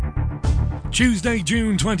Tuesday,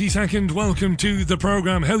 June 22nd. Welcome to the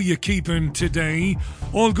programme. How you keeping today?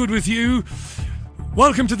 All good with you?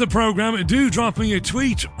 Welcome to the programme. Do drop me a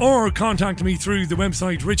tweet or contact me through the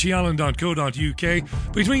website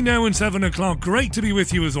richieallen.co.uk between now and 7 o'clock. Great to be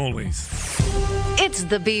with you as always. It's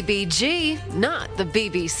the BBG, not the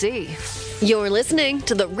BBC. You're listening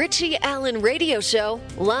to the Richie Allen Radio Show,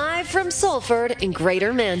 live from Salford in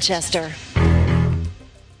Greater Manchester.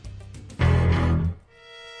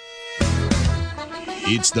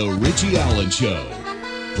 It's the Richie Allen Show,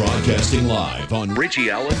 broadcasting live on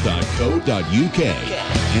richieallen.co.uk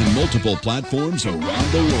and multiple platforms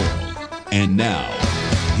around the world. And now,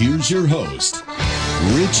 here's your host,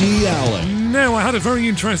 Richie Allen. Now, I had a very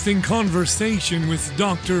interesting conversation with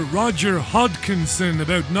Dr. Roger Hodkinson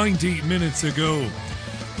about 90 minutes ago.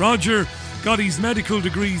 Roger got his medical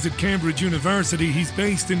degrees at Cambridge University. He's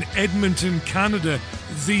based in Edmonton, Canada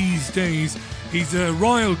these days. He's a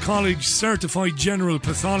Royal College certified general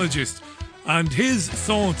pathologist, and his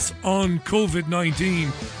thoughts on COVID-19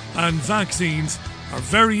 and vaccines are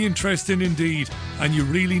very interesting indeed, and you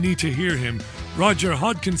really need to hear him. Roger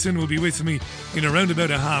Hodkinson will be with me in around about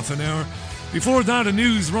a half an hour. Before that, a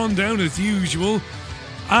news rundown as usual,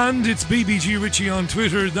 and it's BBG Richie on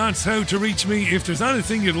Twitter. That's how to reach me. If there's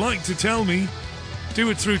anything you'd like to tell me, do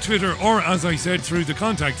it through Twitter or, as I said, through the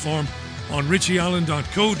contact form on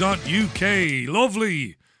richieallen.co.uk.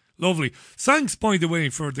 Lovely, lovely. Thanks, by the way,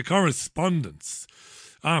 for the correspondence.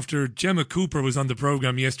 After Gemma Cooper was on the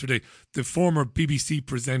programme yesterday, the former BBC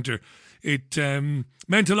presenter, it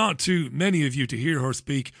meant a lot to many of you to hear her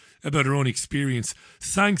speak about her own experience.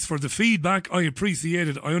 Thanks for the feedback. I appreciate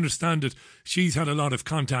it. I understand it. She's had a lot of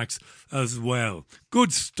contacts as well.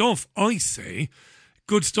 Good stuff, I say.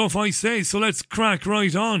 Good stuff, I say. So let's crack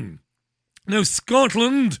right on. Now,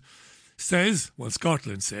 Scotland's First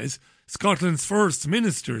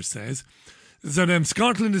Minister says that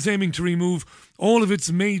Scotland is aiming to remove all of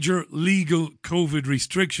its major legal COVID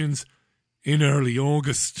restrictions in early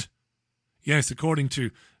August. Yes, according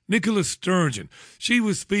to Nicola Sturgeon. She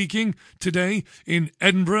was speaking today in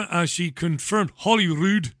Edinburgh as she confirmed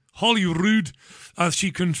Holyrood, as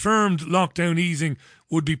she confirmed lockdown easing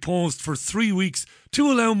would be paused for 3 weeks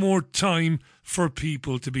to allow more time for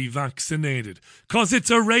people to be vaccinated. 'Cause it's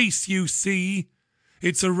a race, you see.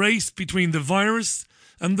 It's a race between the virus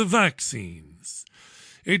and the vaccines.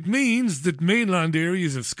 It means that mainland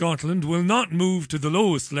areas of Scotland will not move to the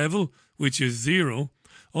lowest level, which is 0,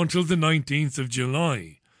 until the 19th of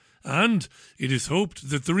July. And it is hoped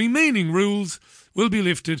that the remaining rules will be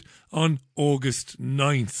lifted on August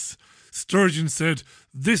 9th. Sturgeon said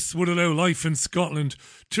this would allow life in Scotland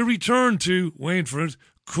to return to, wait for it,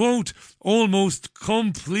 quote, almost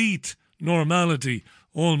complete normality.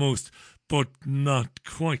 Almost, but not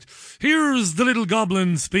quite. Here's the little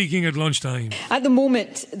goblin speaking at lunchtime. At the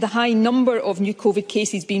moment, the high number of new COVID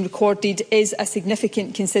cases being recorded is a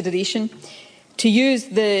significant consideration. To use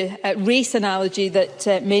the race analogy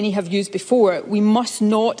that many have used before, we must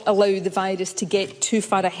not allow the virus to get too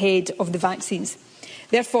far ahead of the vaccines.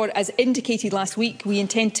 Therefore, as indicated last week, we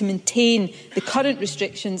intend to maintain the current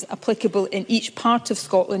restrictions applicable in each part of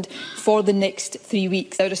Scotland for the next 3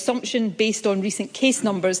 weeks. Our assumption, based on recent case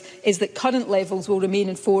numbers, is that current levels will remain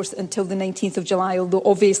in force until the 19th of July, although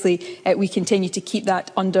obviously we continue to keep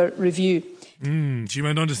that under review. She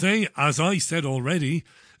went on to say, as I said already,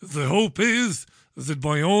 the hope is that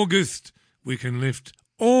by August we can lift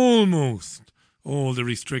almost all the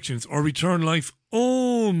restrictions or return life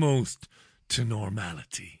almost to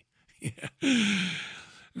normality. Yeah.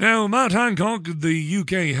 Now, Matt Hancock, the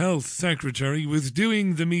UK Health Secretary, was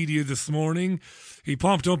doing the media this morning. He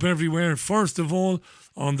popped up everywhere, first of all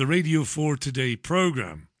on the Radio 4 Today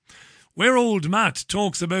programme, where old Matt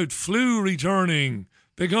talks about flu returning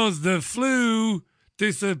because the flu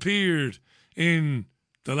disappeared in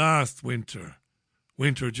the last winter.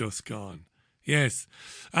 Winter just gone. Yes.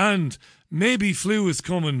 And maybe flu is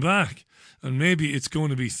coming back, and maybe it's going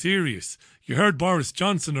to be serious. You heard Boris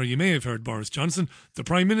Johnson, or you may have heard Boris Johnson, the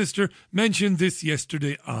Prime Minister, mentioned this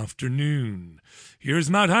yesterday afternoon. Here's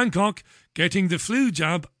Matt Hancock getting the flu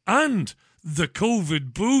jab and the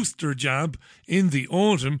COVID booster jab in the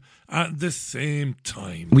autumn at the same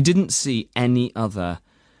time. We didn't see any other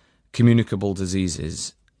communicable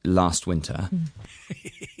diseases last winter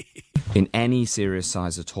in any serious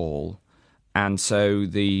size at all. And so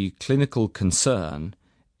the clinical concern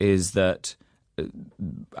is that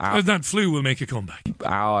that flu will make a comeback.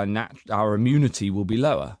 Our immunity will be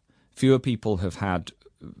lower. Fewer people have had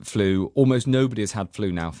flu. Almost nobody has had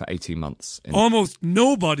flu now for 18 months. Almost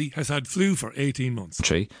nobody has had flu for 18 months.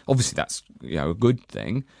 Obviously, that's a good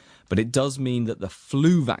thing. But it does mean that the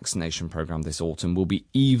flu vaccination programme this autumn will be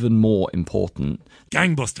even more important.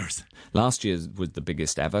 Gangbusters. Last year was the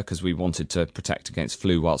biggest ever because we wanted to protect against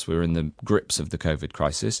flu whilst we were in the grips of the COVID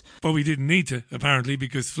crisis. But we didn't need to, apparently,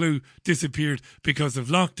 because flu disappeared because of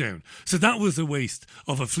lockdown. So that was a waste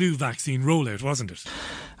of a flu vaccine rollout, wasn't it?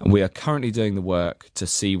 And we are currently doing the work to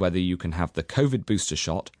see whether you can have the COVID booster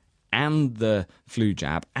shot and the flu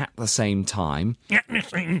jab at the same time. At the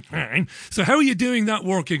same time. So how are you doing that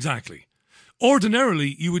work exactly?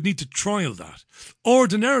 Ordinarily, you would need to trial that.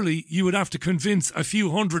 Ordinarily, you would have to convince a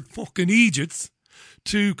few hundred fucking idiots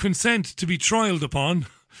to consent to be trialled upon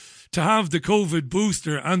to have the COVID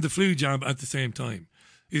booster and the flu jab at the same time.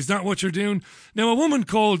 Is that what you're doing? Now, a woman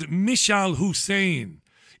called Mishal Hussain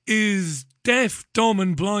is deaf, dumb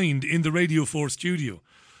and blind in the Radio 4 studio.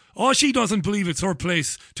 Oh, she doesn't believe it's her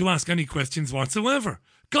place to ask any questions whatsoever.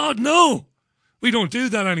 God, no! We don't do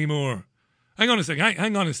that anymore. Hang on a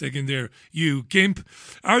second there, you gimp.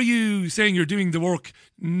 Are you saying you're doing the work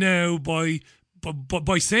now by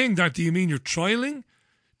saying that? Do you mean you're trialling?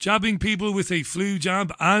 Jabbing people with a flu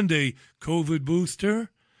jab and a COVID booster?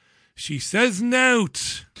 She says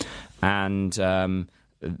nout. And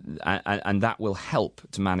that will help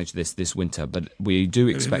to manage this winter. But we do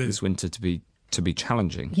expect this winter to be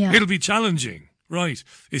challenging. Yeah. It'll be challenging. Right.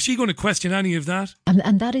 Is she going to question any of that?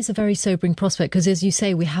 And that is a very sobering prospect because, as you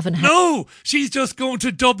say, we haven't had... No! She's just going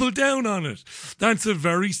to double down on it. That's a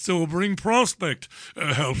very sobering prospect,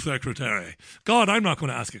 Health Secretary. God, I'm not going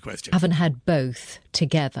to ask a question. Haven't had both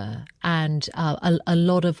together. And a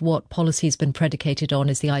lot of what policy has been predicated on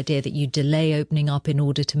is the idea that you delay opening up in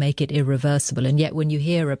order to make it irreversible. And yet when you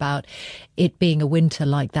hear about it being a winter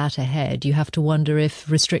like that ahead, you have to wonder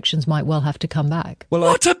if restrictions might well have to come back. Well,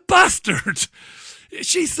 what a bastard!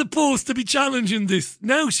 She's supposed to be challenging this.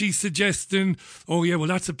 Now she's suggesting, oh yeah, well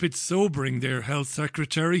that's a bit sobering there, Health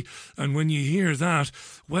Secretary. And when you hear that,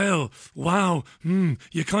 well, wow,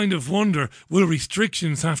 you kind of wonder, will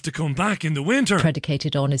restrictions have to come back in the winter?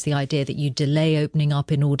 Predicated on is the idea that you delay opening up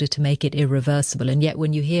in order to make it irreversible. And yet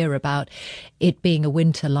when you hear about it being a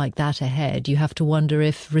winter like that ahead, you have to wonder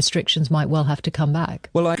if restrictions might well have to come back.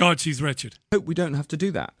 Well, God, she's wretched. I hope we don't have to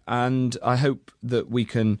do that. And I hope that we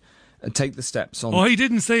can take the steps on... Oh, he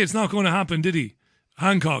didn't say it's not going to happen, did he?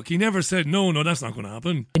 Hancock, he never said, no, that's not going to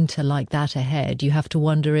happen. Winter like that ahead, you have to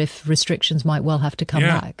wonder if restrictions might well have to come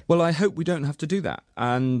back. Well, I hope we don't have to do that.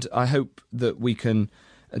 And I hope that we can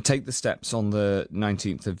take the steps on the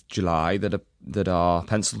 19th of July that are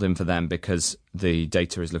penciled in for them because the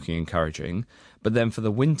data is looking encouraging. But then for the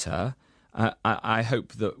winter, I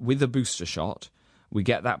hope that with a booster shot, we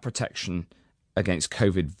get that protection against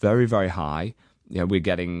COVID very, very high. We're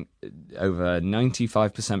getting over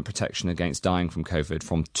 95% protection against dying from COVID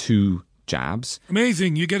from 2 jabs.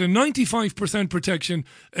 Amazing. You get a 95% protection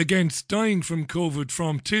against dying from COVID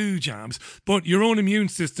from 2 jabs, but your own immune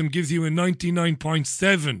system gives you a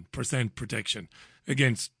 99.7% protection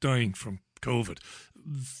against dying from COVID.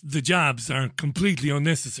 The jabs are completely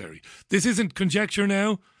unnecessary. This isn't conjecture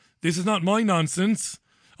now. This is not my nonsense.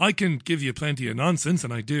 I can give you plenty of nonsense,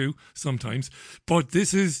 and I do sometimes, but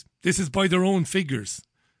this is by their own figures.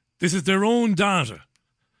 This is their own data.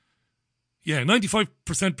 Yeah,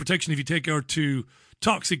 95% protection if you take out 2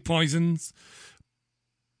 toxic poisons.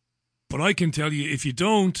 But I can tell you, if you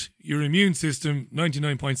don't, your immune system,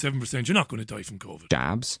 99.7%, you're not going to die from COVID.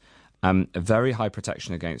 Jabs. A very high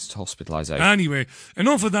protection against hospitalisation. Anyway,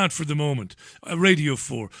 enough of that for the moment. Radio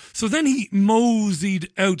 4. So then he moseyed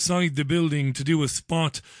outside the building to do a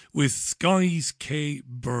spot with Sky's Kay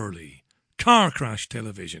Burley. Car crash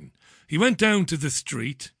television. He went down to the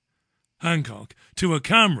street, Hancock, to a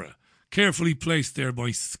camera carefully placed there by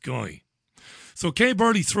Sky. So Kay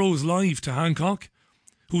Burley throws live to Hancock,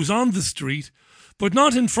 who's on the street, but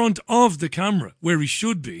not in front of the camera, where he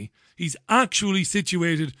should be. He's actually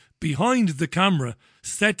situated behind the camera,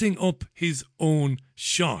 setting up his own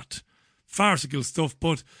shot. Farcical stuff,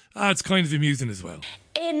 but it's kind of amusing as well.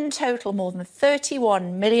 In total, more than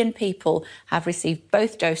 31 million people have received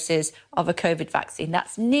both doses of a COVID vaccine.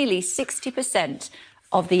 That's nearly 60%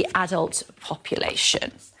 of the adult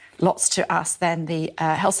population. Lots to ask then the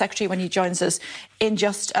Health Secretary when he joins us in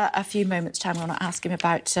just a few moments' time. I want to ask him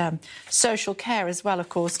about social care as well, of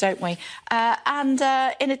course, don't we? And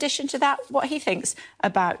in addition to that, what he thinks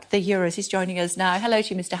about the Euros. He's joining us now. Hello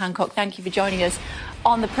to you, Mr. Hancock. Thank you for joining us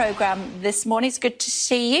on the programme this morning. It's good to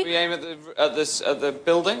see you. We aim at the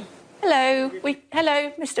building. Hello,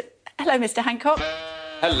 Mr. Hancock.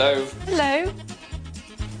 Hello. Hello.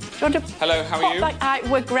 Do you want to Hello, how are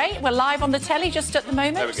you? We're great. We're live on the telly just at the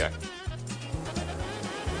moment. There we go.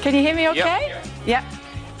 Can you hear me okay? Yep.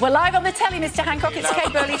 We're live on the telly, Mr. Hancock. It's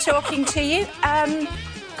Kate Burley talking to you.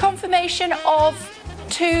 Confirmation of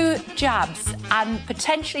 2 jabs, and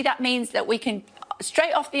potentially that means that we can,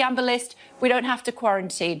 straight off the amber list, we don't have to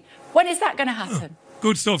quarantine. When is that going to happen?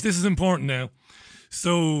 Good stuff. This is important now.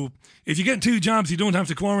 So, if you get 2 jabs, you don't have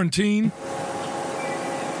to quarantine.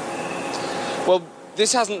 Well,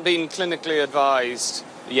 this hasn't been clinically advised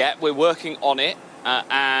yet. We're working on it,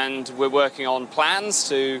 and we're working on plans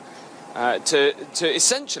to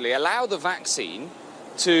essentially allow the vaccine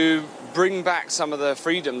to bring back some of the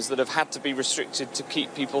freedoms that have had to be restricted to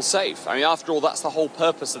keep people safe. I mean, after all, that's the whole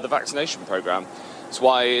purpose of the vaccination programme. It's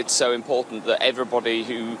why it's so important that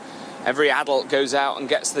every adult goes out and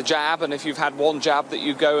gets the jab, and if you've had 1 jab, that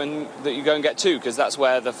you go and get 2, because that's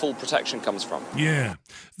where the full protection comes from. Yeah.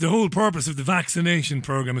 The whole purpose of the vaccination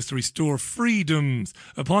programme is to restore freedoms,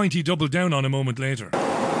 a point he doubled down on a moment later.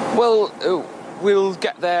 Well, we'll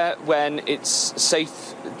get there when it's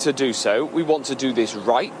safe to do so. We want to do this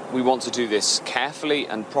right. We want to do this carefully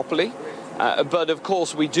and properly. But of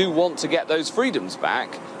course, we do want to get those freedoms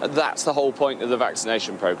back. That's the whole point of the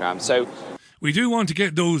vaccination programme. So we do want to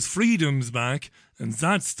get those freedoms back, and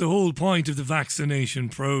that's the whole point of the vaccination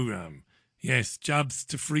programme. Yes, jabs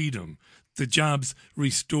to freedom. The jabs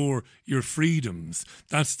restore your freedoms.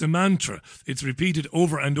 That's the mantra. It's repeated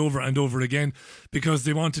over and over and over again because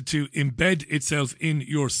they wanted to embed itself in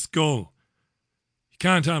your skull. You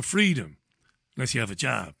can't have freedom unless you have a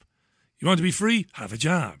jab. You want to be free? Have a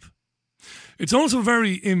jab. It's also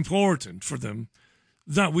very important for them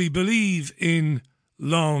that we believe in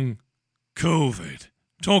long COVID.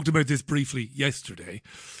 Talked about this briefly yesterday.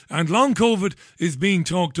 And long COVID is being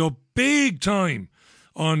talked up big time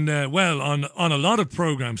on a lot of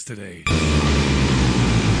programmes today.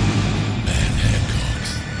 Matt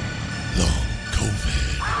Hancock's Long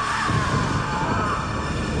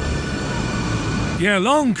COVID. Yeah,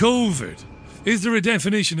 long COVID. Is there a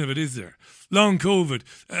definition of it? Is there? Long COVID.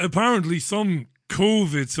 Apparently some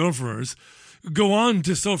COVID sufferers go on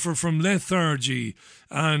to suffer from lethargy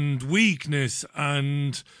and weakness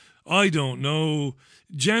and, I don't know,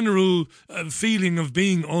 general feeling of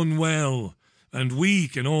being unwell and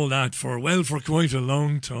weak and all that for quite a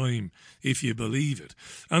long time, if you believe it.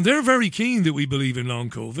 And they're very keen that we believe in long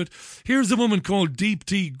COVID. Here's a woman called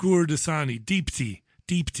Deepti Gurdasani.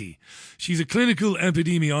 Deepti. She's a clinical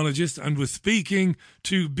epidemiologist and was speaking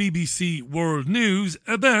to BBC World News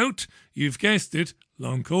about, you've guessed it,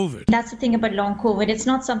 long COVID. That's the thing about long COVID. It's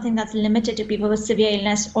not something that's limited to people with severe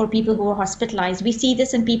illness or people who are hospitalized. We see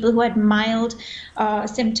this in people who had mild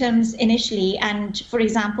symptoms initially. And for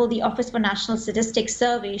example, the Office for National Statistics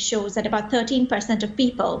survey shows that about 13% of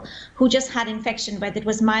people who just had infection, whether it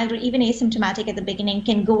was mild or even asymptomatic at the beginning,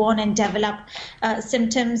 can go on and develop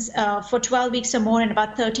symptoms for 12 weeks or more in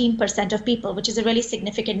about 13% of people, which is a really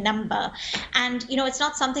significant number. And, it's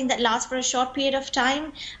not something that lasts for a short period of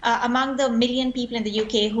time. Among the million people in the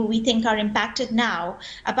UK who we think are impacted now,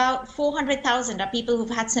 about 400,000 are people who've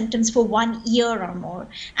had symptoms for 1 year or more.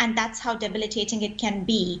 And that's how debilitating it can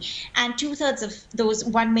be. And 2/3 of those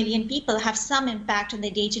 1 million people have some impact on their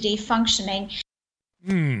day-to-day functioning.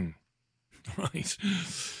 Right.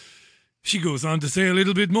 She goes on to say a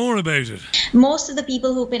little bit more about it. Most of the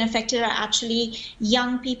people who've been affected are actually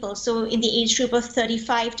young people, so in the age group of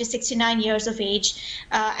 35 to 69 years of age.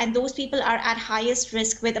 And those people are at highest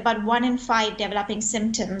risk, with about 1 in 5 developing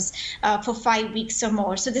symptoms for 5 weeks or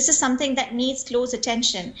more. So this is something that needs close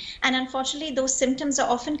attention. And unfortunately, those symptoms are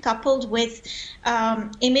often coupled with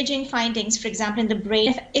imaging findings, for example, in the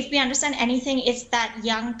brain. If we understand anything, it's that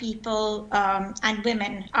young people and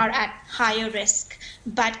women are at higher risk,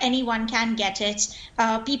 but anyone can get it.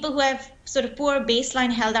 People who have sort of poor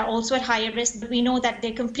baseline health are also at higher risk, but we know that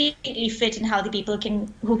they're completely fit and healthy people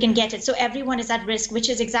who can get it. So everyone is at risk, which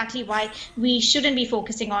is exactly why we shouldn't be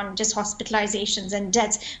focusing on just hospitalizations and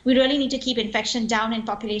deaths. We really need to keep infection down in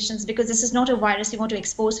populations, because this is not a virus we want to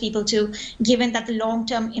expose people to, given that the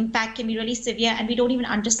long-term impact can be really severe and we don't even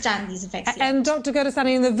understand these effects yet. And Dr.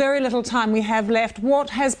 Gurdasani, in the very little time we have left,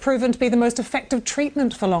 what has proven to be the most effective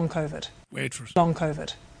treatment for long COVID? Wait for it. Long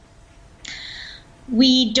COVID.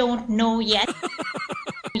 We don't know yet.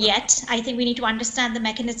 I think we need to understand the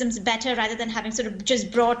mechanisms better rather than having sort of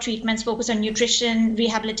just broad treatments focused on nutrition,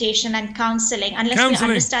 rehabilitation and counselling. Unless we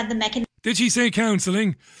understand the mechanism. Did she say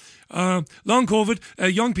counselling? Long COVID,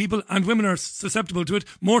 young people and women are susceptible to it,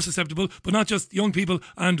 more susceptible, but not just young people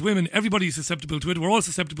and women. Everybody is susceptible to it. We're all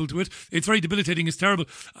susceptible to it. It's very debilitating. It's terrible.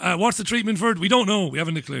 What's the treatment for it? We don't know. We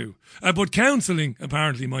haven't a clue. But counselling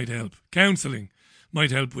apparently might help. Counselling might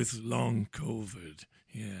help with long COVID.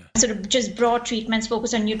 sort of just broad treatments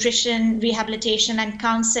focused on nutrition, rehabilitation and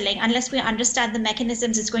counselling. Unless we understand the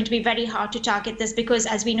mechanisms, it's going to be very hard to target this because,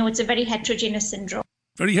 as we know, it's a very heterogeneous syndrome.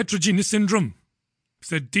 Very heterogeneous syndrome,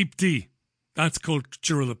 said Deep D. That's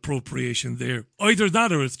cultural appropriation there. Either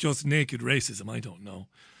that or it's just naked racism, I don't know.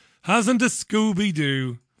 Hasn't a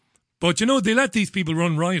Scooby-Doo. But you know, they let these people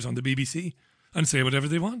run riot on the BBC and say whatever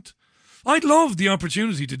they want. I'd love the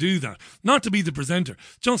opportunity to do that. Not to be the presenter,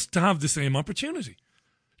 just to have the same opportunity.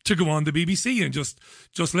 To go on the BBC and just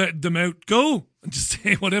let them out go and just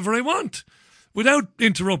say whatever I want. Without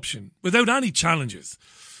interruption, without any challenges.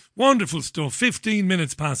 Wonderful stuff. 15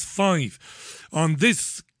 minutes past 5 on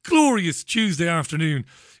this glorious Tuesday afternoon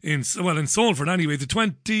in Salford anyway, the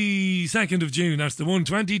 22nd of June. That's the one,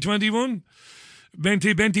 2021.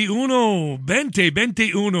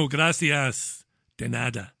 21, gracias, de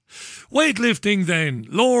nada. Weightlifting then,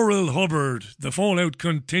 Laurel Hubbard. The fallout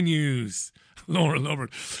continues. Laurel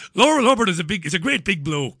Hubbard is a great big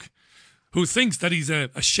bloke who thinks that he's a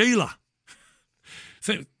Sheila.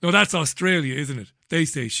 No, that's Australia, isn't it? They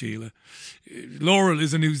say Sheila. Laurel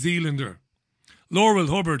is a New Zealander. Laurel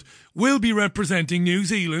Hubbard will be representing New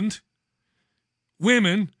Zealand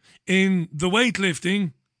women in the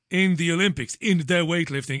weightlifting in the Olympics, in their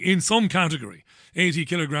weightlifting, in some category, 80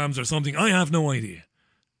 kilograms or something. I have no idea.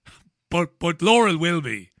 But Laurel will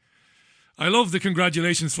be. I love the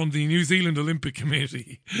congratulations from the New Zealand Olympic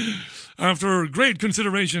Committee. After great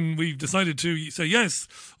consideration, we've decided to say, yes,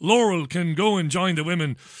 Laurel can go and join the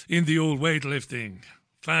women in the old weightlifting.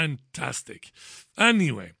 Fantastic.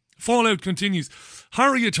 Anyway, fallout continues.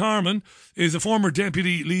 Harriet Harman is a former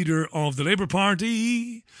deputy leader of the Labour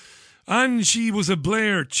Party. And she was a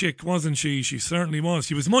Blair chick, wasn't she? She certainly was.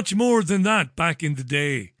 She was much more than that back in the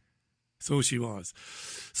day. So she was.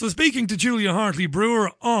 So speaking to Julia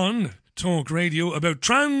Hartley-Brewer on Talk Radio about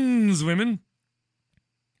trans women,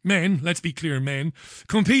 men, let's be clear, men,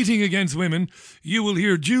 competing against women, you will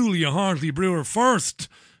hear Julia Hartley-Brewer first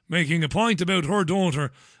making a point about her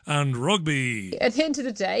daughter and rugby. At the end of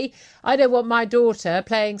the day, I don't want my daughter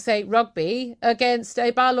playing, say, rugby against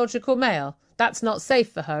a biological male. That's not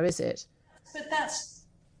safe for her, is it? But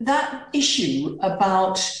that issue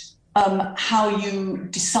about how you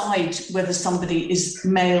decide whether somebody is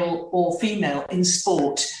male or female in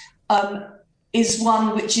sport is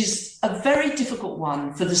one which is a very difficult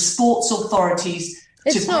one for the sports authorities.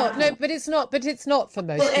 It's not for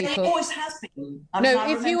most people. It always has been.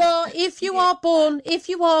 If you are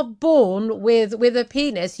born with a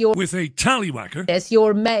penis, you're with a tallywhacker. Yes,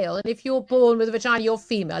 you're male, and if you're born with a vagina, you're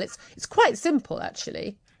female. It's quite simple,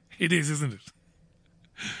 actually. It is, isn't it?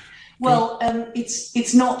 Well,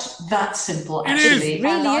 it's not that simple, actually. It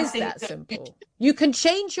really is that simple. You can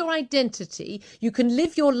change your identity. You can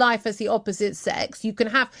live your life as the opposite sex. You can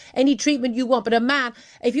have any treatment you want. But a man,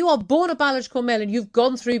 if you are born a biological male and you've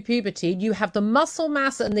gone through puberty, you have the muscle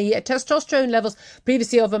mass and the testosterone levels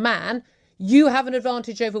previously of a man, you have an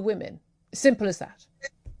advantage over women. Simple as that.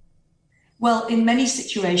 Well, in many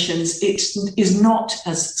situations, it is not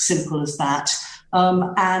as simple as that.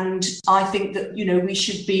 And I think that, we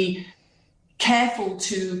should be careful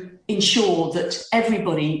to ensure that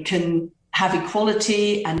everybody can have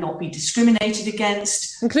equality and not be discriminated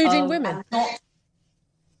against. Including women.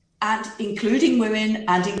 Including women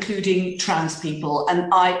and including trans people. And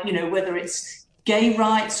whether it's gay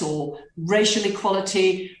rights or racial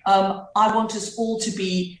equality, I want us all to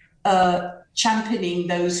be championing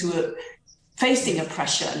those who are facing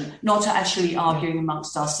oppression, not actually arguing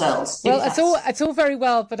amongst ourselves. Well, it's all very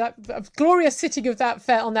well, but a glorious sitting of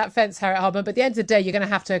on that fence, Harriet Harman. But at the end of the day, you're going to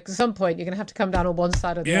have to, at some point, you're going to have to come down on one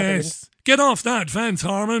side or the other. Yes, get off that fence,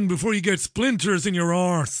 Harman, before you get splinters in your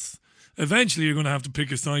arse. Eventually, you're going to have to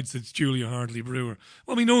pick a side, says Julia Hartley-Brewer.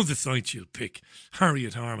 Well, we know the side she'll pick.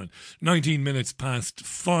 Harriet Harman, 19 minutes past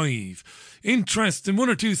 5. Interest in one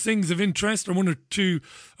or two things of interest or one or two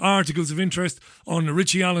articles of interest on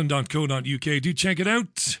richieallen.co.uk. Do check it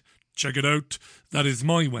out. Check it out. That is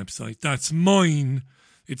my website. That's mine.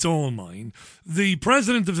 It's all mine. The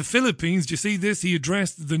president of the Philippines, do you see this? He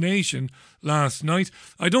addressed the nation last night.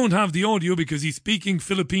 I don't have the audio because he's speaking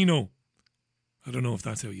Filipino. I don't know if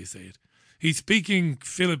that's how you say it. He's speaking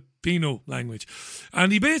Filipino language.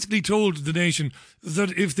 And he basically told the nation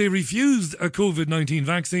that if they refused a COVID-19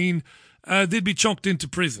 vaccine, they'd be chucked into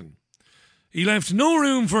prison. He left no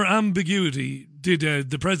room for ambiguity, did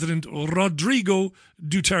the president Rodrigo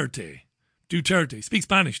Duterte. Duterte. Speak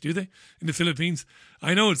Spanish, do they? In the Philippines?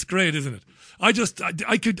 I know it's great, isn't it? I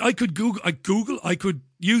could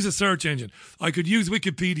use a search engine. I could use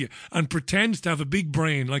Wikipedia and pretend to have a big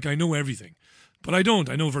brain like I know everything. But I don't.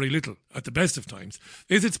 I know very little at the best of times.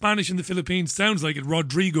 Is it Spanish in the Philippines? Sounds like it.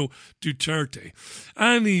 Rodrigo Duterte.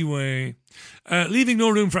 Anyway, leaving no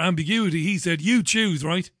room for ambiguity, he said, you choose,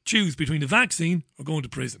 right? Choose between a vaccine or going to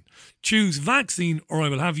prison. Choose vaccine or I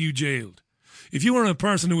will have you jailed. If you are a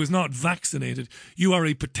person who is not vaccinated, you are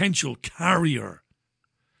a potential carrier.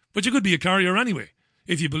 But you could be a carrier anyway,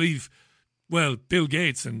 if you believe, well, Bill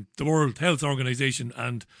Gates and the World Health Organization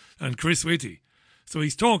and Chris Whitty. So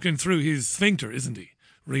he's talking through his sphincter, isn't he?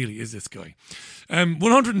 Really is this guy.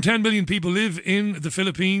 110 million people live in the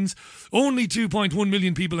Philippines. Only 2.1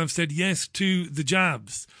 million people have said yes to the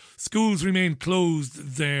jabs. Schools remain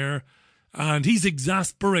closed there. And he's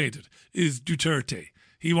exasperated, is Duterte.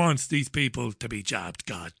 He wants these people to be jabbed,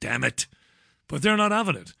 god damn it. But they're not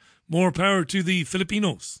having it. More power to the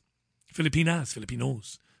Filipinos. Filipinas.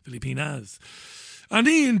 And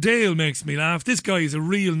Ian Dale makes me laugh. This guy is a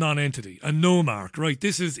real non-entity, a no-mark, right?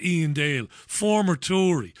 This is Ian Dale, former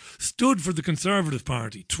Tory, stood for the Conservative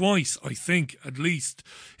Party twice, I think, at least.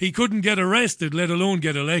 He couldn't get arrested, let alone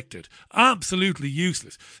get elected. Absolutely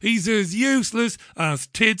useless. He's as useless as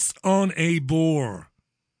tits on a boar.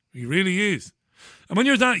 He really is. And when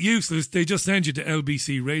you're that useless, they just send you to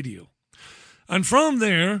LBC Radio. And from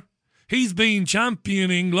there, he's been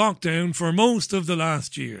championing lockdown for most of the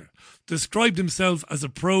last year. Described himself as a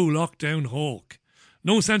pro-lockdown hawk.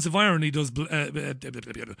 No sense of irony does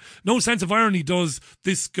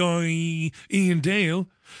this guy Ian Dale,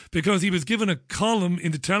 because he was given a column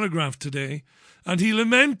in the Telegraph today, and he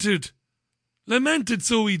lamented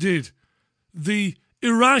so he did, the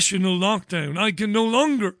irrational lockdown. I can no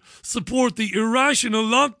longer support the irrational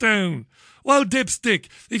lockdown. Well, dipstick,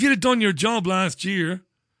 if you'd have done your job last year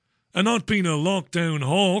and not been a lockdown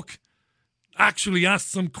hawk, actually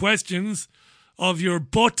asked some questions of your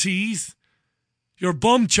butties, your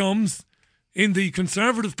bum chums in the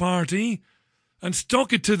Conservative Party and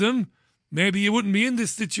stuck it to them, maybe you wouldn't be in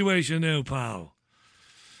this situation now, pal.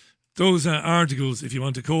 Those articles, if you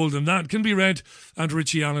want to call them that, can be read at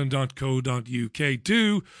richieallen.co.uk.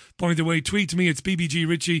 Do, by the way, tweet me, it's BBG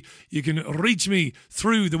Richie. You can reach me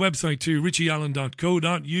through the website too,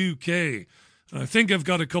 richieallen.co.uk. I think I've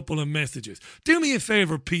got a couple of messages. Do me a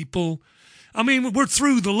favour, people. I mean, we're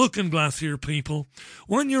through the looking glass here, people.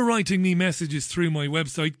 When you're writing me messages through my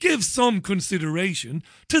website, give some consideration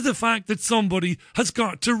to the fact that somebody has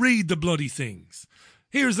got to read the bloody things.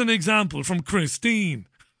 Here's an example from Christine.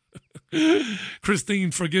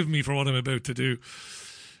 Christine, forgive me for what I'm about to do.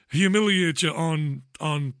 Humiliate you on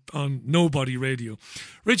Nobody Radio.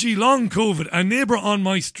 Richie, long COVID. A neighbour on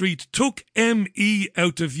my street took ME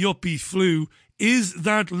out of yuppie flu. Is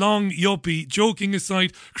that long yuppie? Joking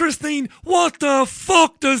aside, Christine, what the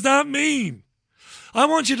fuck does that mean? I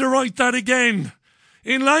want you to write that again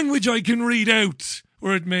in language I can read out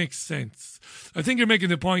where it makes sense. I think you're making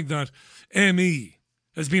the point that ME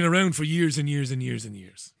has been around for years and years and years and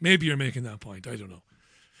years. Maybe you're making that point. I don't know.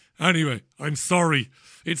 Anyway, I'm sorry.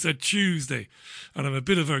 It's a Tuesday and I'm a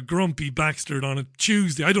bit of a grumpy bastard on a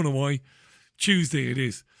Tuesday. I don't know why. Tuesday it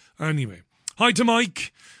is. Anyway, hi to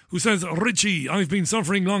Mike, who says, Richie, I've been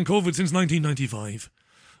suffering long COVID since 1995.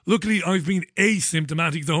 Luckily, I've been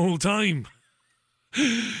asymptomatic the whole time.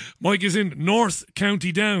 Mike is in North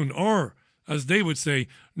County Down, or, as they would say,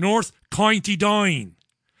 North County Down.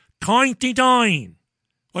 County Down.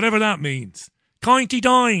 Whatever that means. County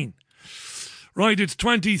Down. Right, it's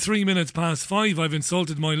 23 minutes past 5. I've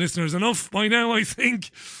insulted my listeners enough by now, I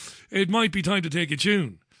think. It might be time to take a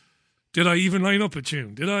tune. Did I even line up a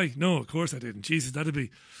tune? Did I? No, of course I didn't. Jesus, that'd be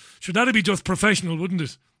just professional, wouldn't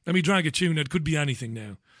it? Let me drag a tune. It could be anything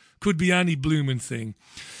now. Could be any blooming thing.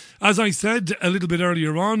 As I said a little bit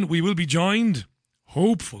earlier on, we will be joined,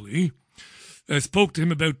 hopefully. I spoke to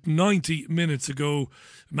him about 90 minutes ago.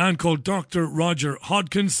 A man called Dr. Roger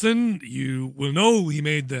Hodkinson. You will know he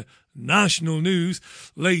made the national news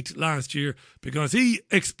late last year because he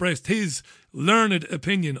expressed his learned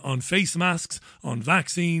opinion on face masks, on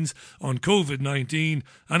vaccines, on COVID-19,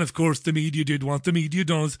 and of course the media did what the media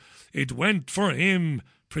does. It went for him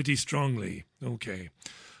pretty strongly. Okay.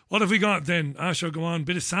 What have we got then? Sure, go on.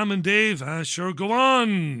 Bit of Sam and Dave. Sure, go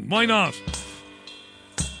on. Why not?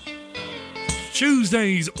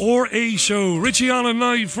 Tuesdays or a show. Richie Allen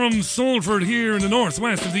live from Salford here in the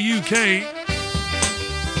northwest of the UK.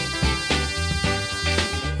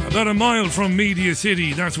 About a mile from Media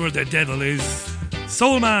City, that's where the devil is.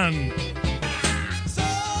 Soul Man.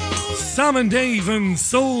 Sam and Dave and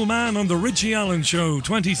Soul Man on the Richie Allen Show,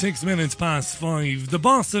 26 minutes past 5. The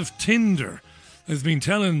boss of Tinder has been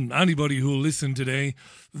telling anybody who'll listen today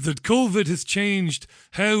that COVID has changed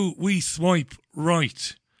how we swipe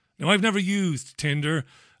right. Now, I've never used Tinder.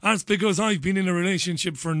 That's because I've been in a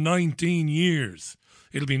relationship for 19 years.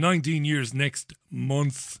 It'll be 19 years next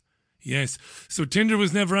month. Yes, so Tinder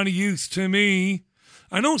was never any use to me.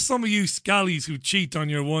 I know some of you scallies who cheat on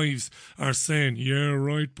your wives are saying, yeah,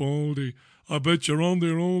 right, Baldy, I bet you're on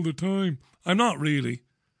there all the time. I'm not really.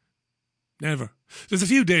 Never. There's a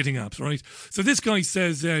few dating apps, right? So this guy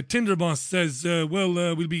says, Tinder boss says,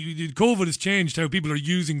 COVID has changed how people are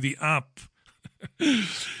using the app.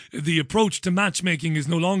 The approach to matchmaking is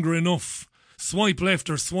no longer enough. Swipe left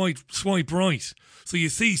or swipe right. So you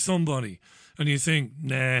see somebody and you think,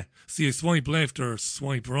 nah, so you swipe left or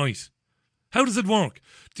swipe right. How does it work?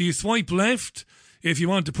 Do you swipe left if you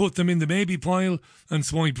want to put them in the maybe pile and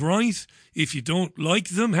swipe right if you don't like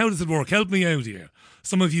them? How does it work? Help me out here.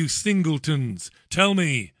 Some of you singletons, tell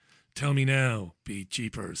me now, be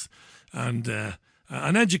jeepers, and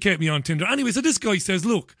educate me on Tinder. Anyway, so this guy says,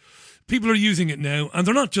 look, people are using it now and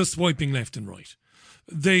they're not just swiping left and right.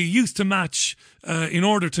 They used to match in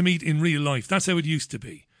order to meet in real life. That's how it used to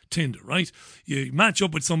be. Tinder, right? You match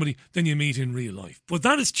up with somebody, then you meet in real life. But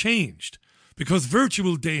that has changed because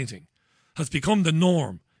virtual dating has become the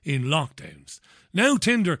norm in lockdowns. Now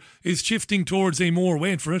Tinder is shifting towards a more,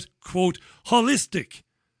 wait for it, quote, holistic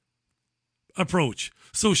approach.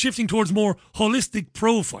 So shifting towards more holistic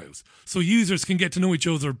profiles so users can get to know each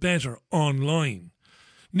other better online.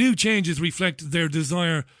 New changes reflect their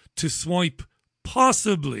desire to swipe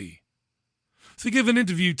possibly. So he gave an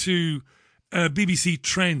interview to BBC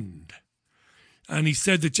Trend, and he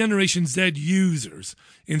said that Generation Z users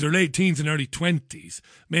in their late teens and early 20s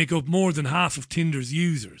make up more than half of Tinder's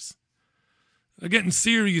users. They're getting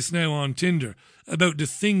serious now on Tinder about the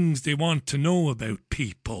things they want to know about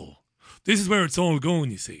people. This is where it's all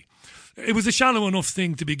going, you see. It was a shallow enough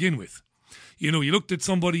thing to begin with. You know, you looked at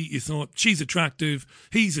somebody, you thought, she's attractive,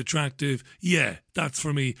 he's attractive, yeah, that's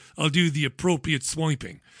for me, I'll do the appropriate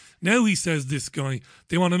swiping. Now he says, this guy,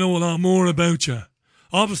 they want to know a lot more about you.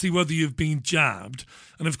 Obviously, whether you've been jabbed,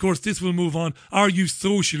 and of course this will move on, are you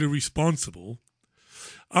socially responsible?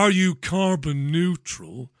 Are you carbon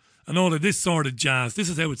neutral? And all of this sort of jazz. This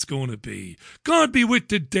is how it's going to be. God be with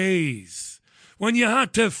the days when you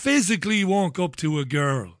had to physically walk up to a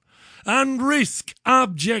girl and risk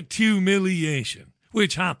abject humiliation,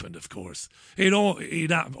 which happened, of course. It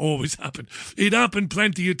always happened. It happened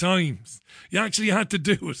plenty of times. You actually had to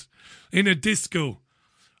do it in a disco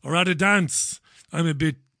or at a dance. I'm a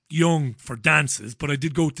bit young for dances, but I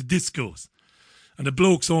did go to discos. And the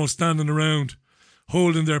blokes all standing around,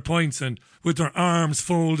 holding their pints and with their arms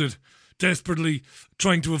folded, desperately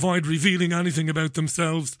trying to avoid revealing anything about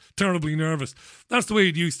themselves, terribly nervous. That's the way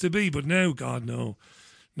it used to be, but now, God, no.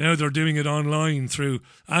 Now they're doing it online through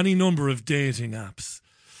any number of dating apps.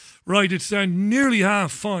 Right, it's nearly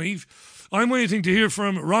 5:30. I'm waiting to hear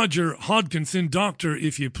from Roger Hodkinson, doctor,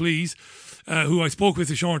 if you please, who I spoke with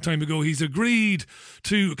a short time ago. He's agreed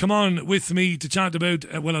to come on with me to chat about,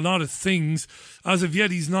 a lot of things. As of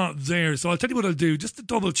yet, he's not there. So I'll tell you what I'll do, just to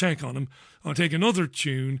double check on him. I'll take another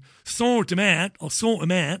tune, sort him out.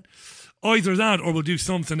 Either that or we'll do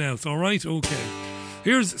something else, all right? Okay.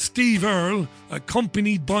 Here's Steve Earle,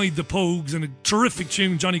 accompanied by the Pogues, and a terrific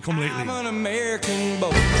tune, Johnny Come Lately. I'm an American boy.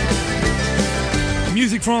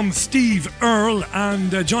 Music from Steve Earle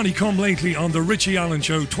and Johnny Come Lately on the Richie Allen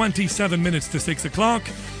Show, 27 minutes to 6 o'clock.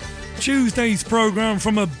 Tuesday's programme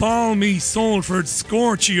from a balmy Salford,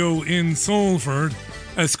 Scorchio in Salford.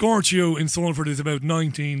 Scorchio in Salford is about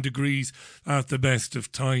 19 degrees at the best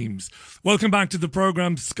of times. Welcome back to the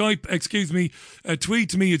programme. Tweet to me,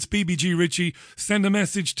 it's BBG Richie. Send a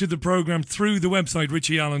message to the programme through the website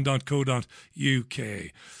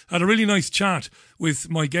richieallen.co.uk. Had a really nice chat with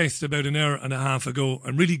my guest about an hour and a half ago.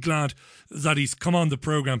 I'm really glad that he's come on the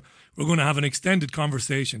programme. We're going to have an extended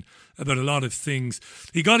conversation about a lot of things.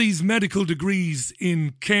 He got his medical degrees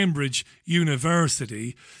in Cambridge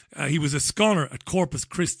University. He was a scholar at Corpus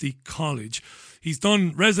Christi College. He's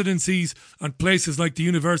done residencies at places like the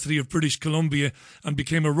University of British Columbia and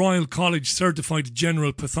became a Royal College certified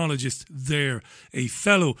general pathologist there, a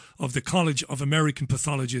fellow of the College of American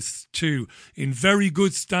Pathologists too, in very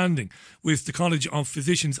good standing with the College of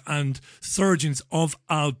Physicians and Surgeons of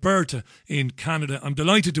Alberta in Canada. I'm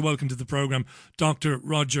delighted to welcome to the programme Dr.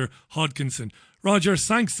 Roger Hodkinson. Roger,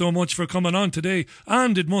 thanks so much for coming on today,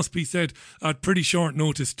 and it must be said at pretty short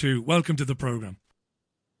notice too. Welcome to the programme.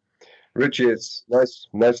 Richie, it's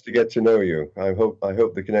nice to get to know you. I hope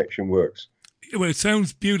the connection works. Well, it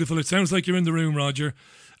sounds beautiful. It sounds like you're in the room, Roger.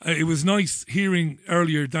 It was nice hearing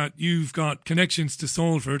earlier that you've got connections to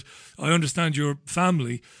Salford. I understand your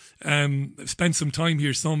family spent some time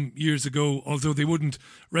here some years ago, although they wouldn't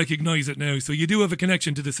recognise it now. So you do have a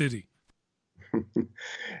connection to the city.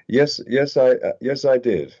 Yes, I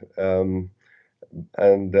did. But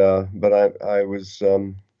I was.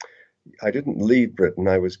 I didn't leave Britain.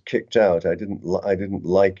 I was kicked out. I didn't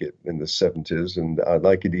like it in the 70s, and I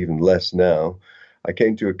like it even less now. I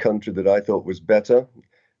came to a country that I thought was better,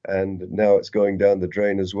 and now it's going down the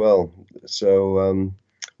drain as well. So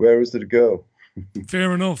where is there to go?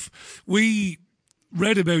 Fair enough. We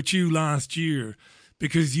read about you last year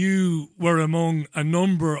because you were among a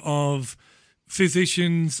number of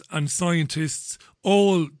physicians and scientists,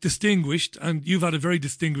 all distinguished, and you've had a very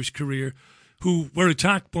distinguished career, who were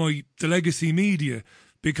attacked by the legacy media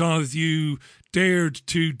because you dared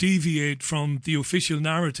to deviate from the official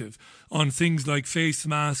narrative on things like face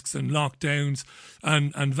masks and lockdowns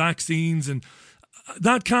and vaccines. And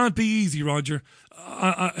that can't be easy, Roger.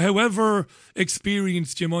 However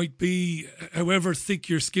experienced you might be, however thick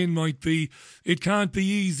your skin might be, it can't be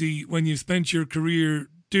easy when you've spent your career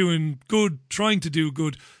doing good, trying to do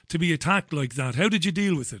good, to be attacked like that. How did you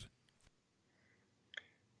deal with it?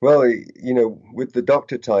 Well, with the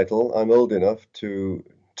doctor title, I'm old enough to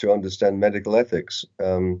understand medical ethics.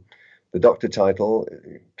 The doctor title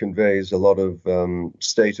conveys a lot of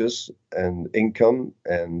status and income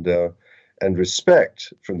and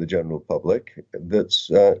respect from the general public. That's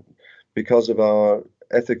because of our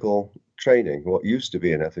ethical training, what used to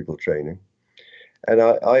be an ethical training, and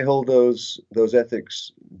I hold those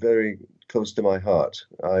ethics very close to my heart.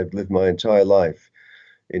 I've lived my entire life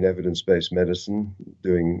in evidence-based medicine,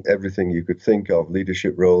 doing everything you could think of,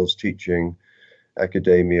 leadership roles, teaching,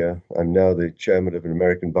 academia. I'm now the chairman of an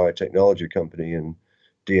American biotechnology company in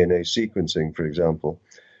DNA sequencing, for example.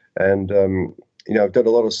 And, I've done a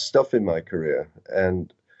lot of stuff in my career,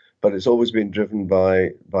 but it's always been driven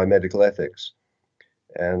by medical ethics.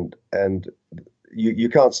 And you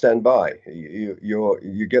can't stand by.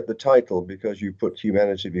 You get the title because you put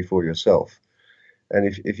humanity before yourself. And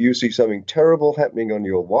if you see something terrible happening on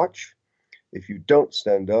your watch, if you don't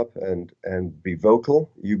stand up and be vocal,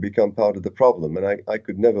 you become part of the problem. And I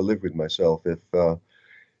could never live with myself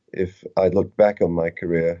if I looked back on my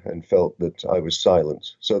career and felt that I was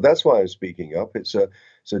silent. So that's why I'm speaking up. It's a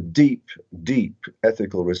deep, deep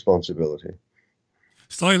ethical responsibility.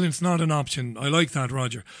 Silence not an option. I like that,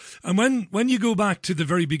 Roger. And when you go back to the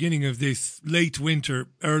very beginning of this late winter,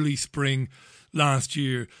 early spring last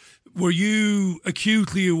year, were you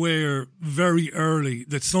acutely aware very early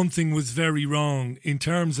that something was very wrong in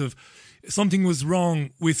terms of something was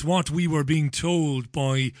wrong with what we were being told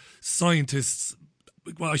by scientists,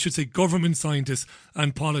 well, I should say government scientists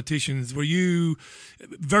and politicians? Were you,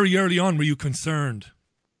 very early on, were you concerned?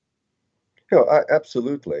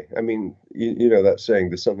 Absolutely. I mean, you know that saying,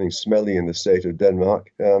 there's something smelly in the state of Denmark.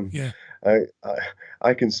 Yeah.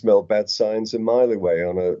 I can smell bad signs a mile away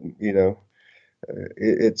on a,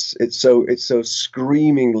 it's so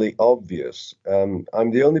screaming obvious.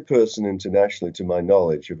 I'm the only person internationally, to my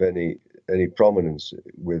knowledge, of any prominence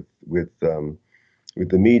with the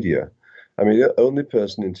media. I mean, the only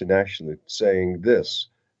person internationally saying this: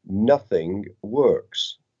 nothing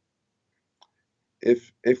works.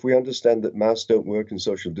 If we understand that masks don't work and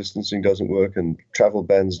social distancing doesn't work and travel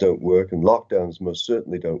bans don't work and lockdowns most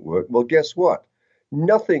certainly don't work, well, guess what?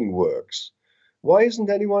 Nothing works. Why isn't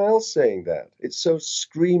anyone else saying that? It's so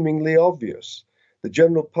screamingly obvious. The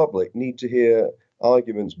general public need to hear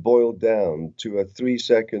arguments boiled down to a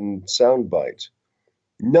 3-second soundbite.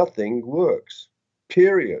 Nothing works,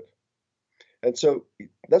 period. And so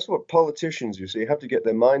that's what politicians, you see, have to get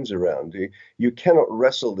their minds around. You cannot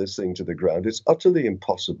wrestle this thing to the ground. It's utterly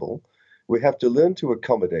impossible. We have to learn to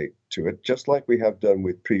accommodate to it, just like we have done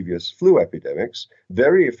with previous flu epidemics,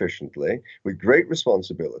 very efficiently, with great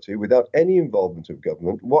responsibility, without any involvement of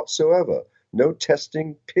government whatsoever. No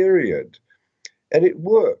testing, period. And it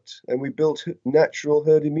worked. And we built natural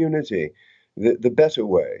herd immunity, the better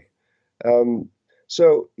way.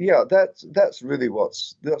 So yeah, that's really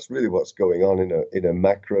what's going on in a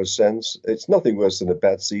macro sense. It's nothing worse than a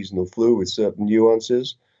bad seasonal flu with certain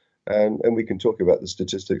nuances, and we can talk about the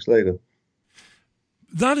statistics later.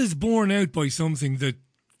 That is borne out by something that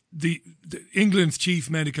the England's chief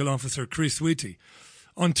medical officer, Chris Whitty,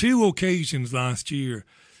 on 2 occasions last year.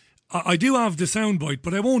 I do have the soundbite,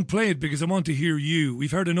 but I won't play it because I want to hear you.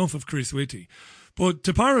 We've heard enough of Chris Whitty. But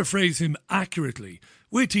to paraphrase him accurately,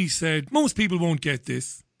 Whitty said, most people won't get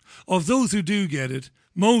this. Of those who do get it,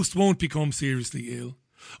 most won't become seriously ill.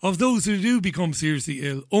 Of those who do become seriously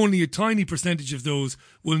ill, only a tiny percentage of those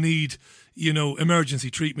will need, emergency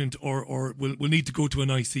treatment or will need to go to an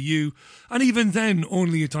ICU. And even then,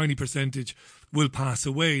 only a tiny percentage will pass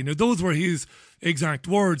away. Now, those were his exact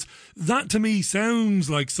words. That to me sounds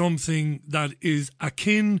like something that is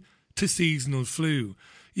akin to seasonal flu.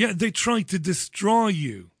 Yeah, they tried to destroy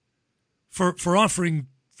you for offering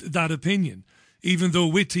that opinion, even though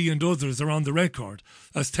Whitty and others are on the record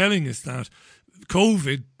as telling us that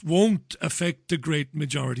COVID won't affect the great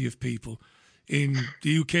majority of people in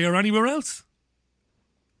the UK or anywhere else.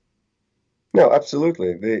 No,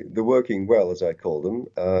 absolutely. The working well, as I call them,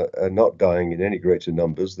 are not dying in any greater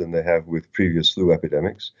numbers than they have with previous flu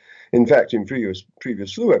epidemics. In fact, in previous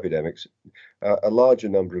flu epidemics, a larger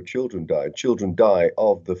number of children died. Children die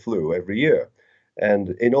of the flu every year. And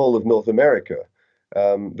in all of North America,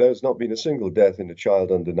 there's not been a single death in a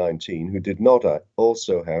child under 19 who did not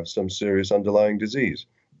also have some serious underlying disease.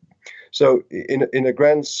 So in a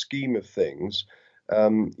grand scheme of things,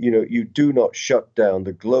 you do not shut down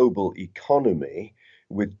the global economy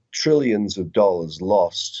with trillions of dollars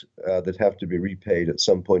lost that have to be repaid at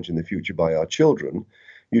some point in the future by our children.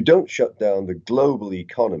 You don't shut down the global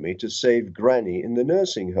economy to save Granny in the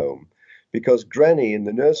nursing home, because Granny in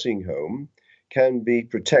the nursing home can be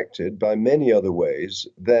protected by many other ways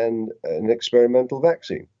than an experimental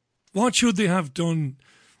vaccine. What should they have done,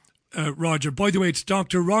 Roger? By the way, it's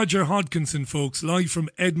Dr. Roger Hodkinson, folks, live from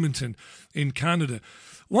Edmonton in Canada.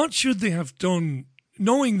 What should they have done,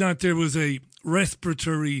 knowing that there was a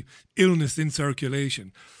respiratory illness in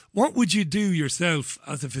circulation? What would you do yourself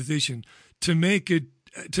as a physician to make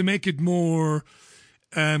it more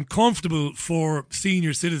comfortable for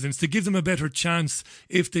senior citizens, to give them a better chance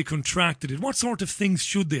if they contracted it? What sort of things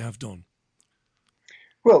should they have done?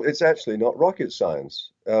 Well, it's actually not rocket science.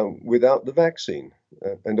 Without the vaccine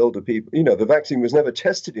and older people, the vaccine was never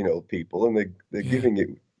tested in old people, and they're giving it,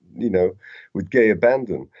 with gay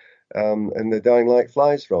abandon, and they're dying like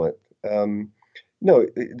flies from it. No,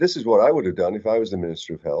 this is what I would have done if I was the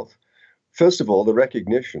Minister of Health. First of all, the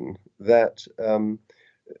recognition that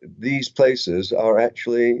these places are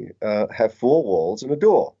actually have four walls and a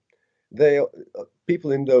door.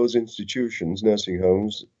 People in those institutions, nursing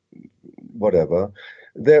homes, whatever,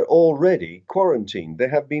 they're already quarantined. They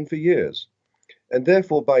have been for years. And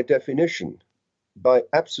therefore, by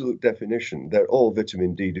absolute definition, they're all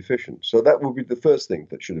vitamin D deficient. So that would be the first thing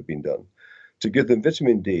that should have been done, to give them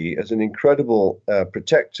vitamin D as an incredible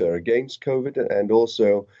protector against COVID, and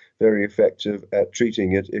also very effective at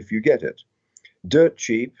treating it if you get it. Dirt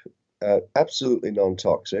cheap, absolutely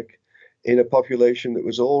non-toxic, in a population that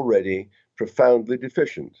was already profoundly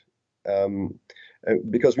deficient.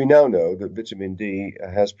 Because we now know that vitamin D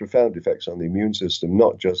has profound effects on the immune system,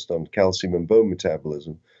 not just on calcium and bone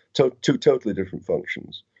metabolism, two totally different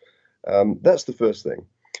functions. That's the first thing.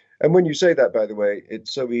 And when you say that, by the way,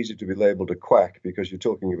 it's so easy to be labeled a quack because you're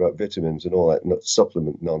talking about vitamins and all that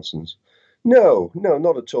supplement nonsense. No,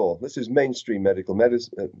 not at all. This is mainstream medicine,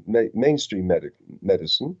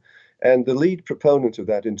 and the lead proponent of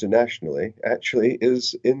that internationally actually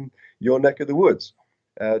is in your neck of the woods.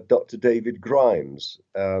 Dr. David Grimes,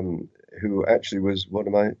 who actually was one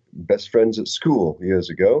of my best friends at school years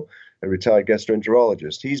ago, a retired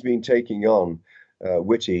gastroenterologist. He's been taking on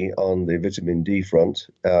Whitty on the vitamin D front,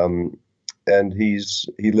 and he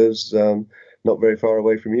lives not very far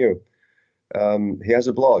away from you. He has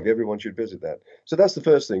a blog. Everyone should visit that. So that's the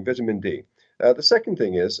first thing, vitamin D. The second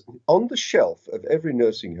thing is, on the shelf of every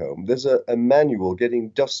nursing home, there's a manual getting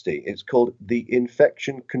dusty. It's called the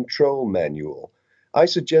Infection Control Manual. I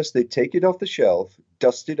suggest they take it off the shelf,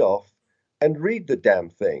 dust it off, and read the damn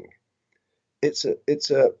thing. It's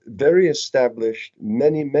a very established,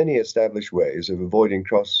 many established ways of avoiding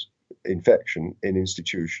cross-infection in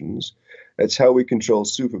institutions. It's how we control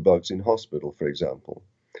superbugs in hospital, for example.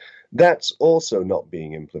 That's also not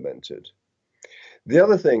being implemented. The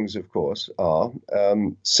other things, of course, are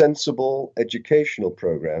sensible educational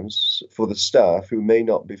programs for the staff who may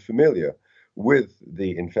not be familiar with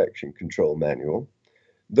the Infection Control Manual.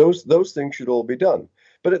 Those things should all be done.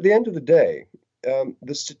 But at the end of the day,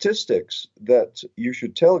 the statistics that you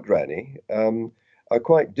should tell Granny are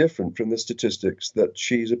quite different from the statistics that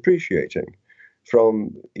she's appreciating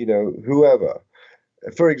from, whoever.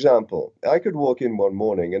 For example, I could walk in one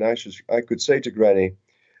morning and I could say to Granny,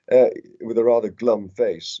 with a rather glum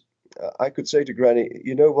face, I could say to Granny,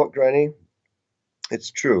 you know what, Granny?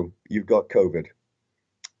 It's true, you've got COVID.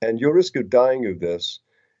 And your risk of dying of this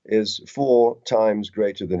is 4 times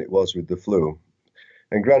greater than it was with the flu.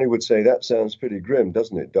 And Granny would say, that sounds pretty grim,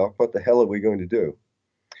 doesn't it, Doc? What the hell are we going to do?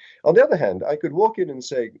 On the other hand, I could walk in and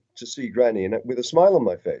say to see Granny and with a smile on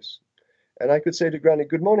my face, and I could say to Granny,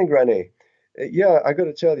 "Good morning, Granny. Yeah, I got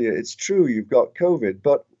to tell you, it's true you've got COVID,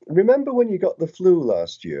 but remember when you got the flu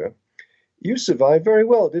last year? You survived very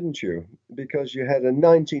well, didn't you? Because you had a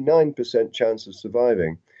 99% chance of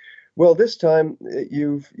surviving. Well, this time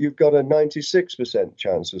you've got a 96%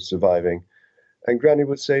 chance of surviving." And Granny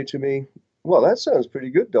would say to me, "Well, that sounds pretty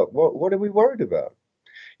good, Doc. What are we worried about?"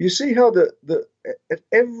 You see how at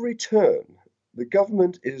every turn the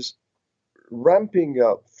government is ramping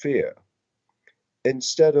up fear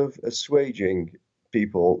instead of assuaging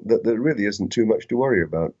people that there really isn't too much to worry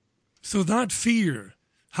about. So that fear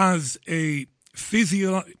has the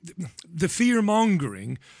fear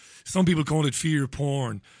mongering, some people call it fear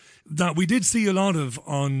porn, that we did see a lot of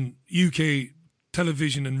on UK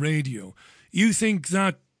television and radio. You think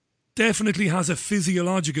that definitely has a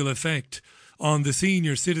physiological effect on the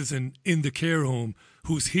senior citizen in the care home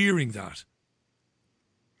who's hearing that?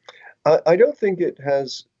 I don't think it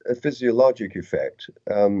has a physiologic effect,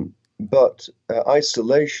 but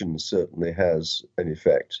isolation certainly has an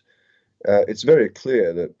effect. It's very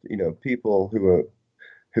clear that people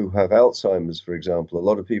who have Alzheimer's, for example, a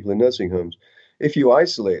lot of people in nursing homes, if you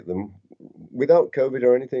isolate them without COVID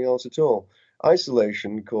or anything else at all,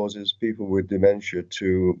 isolation causes people with dementia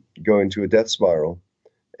to go into a death spiral.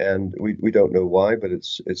 And we don't know why, but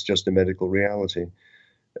it's just a medical reality.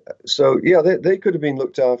 So, yeah, they could have been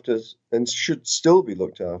looked after and should still be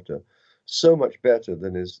looked after so much better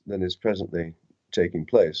than is presently taking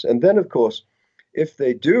place. And then, of course, if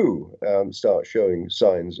they do start showing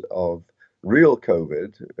signs of real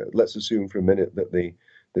COVID, let's assume for a minute that the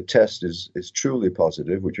test is truly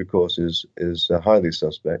positive, which, of course, is highly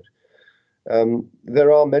suspect.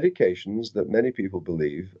 There are medications that many people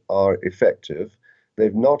believe are effective.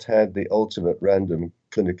 They've not had the ultimate random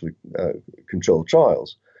clinically controlled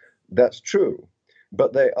trials. That's true.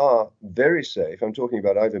 But they are very safe. I'm talking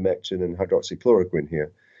about ivermectin and hydroxychloroquine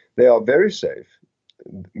here. They are very safe.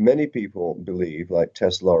 Many people believe, like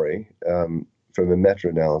Tess Lawrie, from a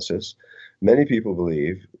meta-analysis, many people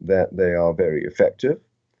believe that they are very effective.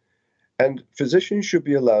 And physicians should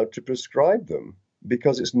be allowed to prescribe them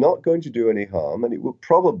because it's not going to do any harm and it will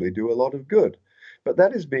probably do a lot of good. But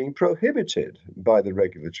that is being prohibited by the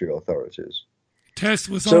regulatory authorities. Tess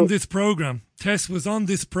was on this program. Tess was on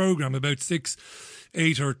this program about 6,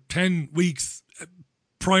 8 or 10 weeks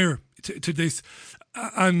prior to this.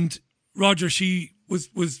 And Roger, she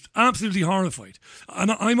was absolutely horrified.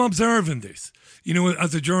 And I'm observing this,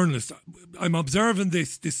 as a journalist, I'm observing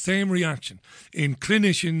this same reaction in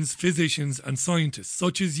clinicians, physicians and scientists,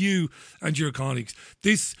 such as you and your colleagues.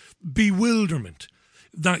 This bewilderment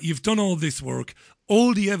that you've done all this work,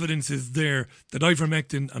 all the evidence is there that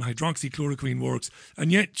ivermectin and hydroxychloroquine works, and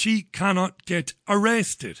yet she cannot get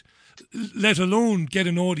arrested, let alone get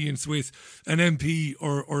an audience with an MP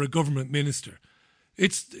or a government minister.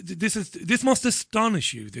 This must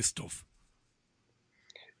astonish you, this stuff.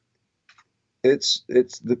 It's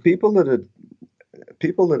the people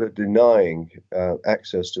that are denying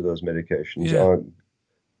access to those medications are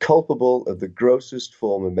culpable of the grossest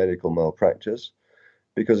form of medical malpractice,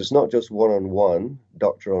 because it's not just one-on-one,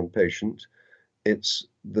 doctor on patient, it's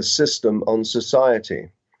the system on society.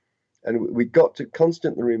 And we've got to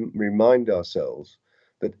constantly remind ourselves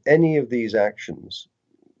that any of these actions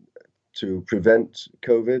to prevent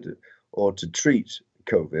COVID or to treat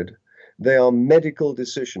COVID, they are medical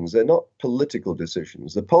decisions. They're not political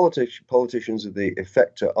decisions. The politicians are the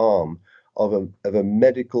effector arm of a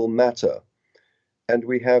medical matter. And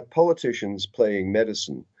we have politicians playing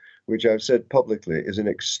medicine, which I've said publicly is an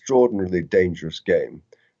extraordinarily dangerous game.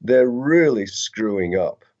 They're really screwing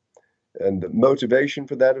up. And the motivation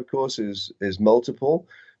for that, of course, is multiple.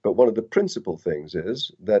 But one of the principal things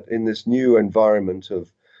is that in this new environment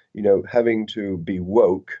of, having to be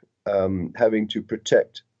woke, having to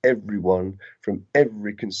protect everyone from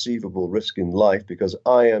every conceivable risk in life because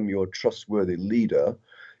I am your trustworthy leader,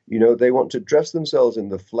 they want to dress themselves in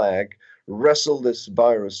the flag, wrestle this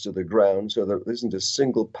virus to the ground so that there isn't a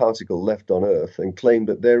single particle left on Earth and claim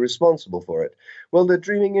that they're responsible for it. Well, they're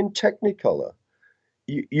dreaming in Technicolor.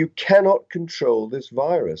 You cannot control this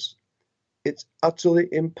virus. It's utterly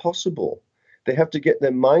impossible. They have to get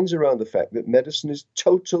their minds around the fact that medicine is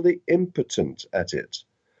totally impotent at it.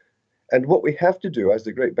 And what we have to do, as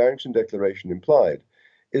the Great Barrington Declaration implied,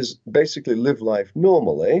 is basically live life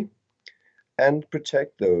normally and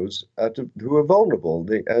protect those who are vulnerable.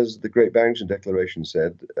 As the Great Barrington Declaration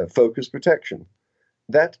said, focused protection.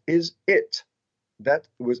 That is it. That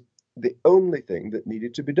was the only thing that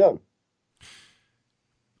needed to be done.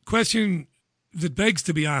 Question that begs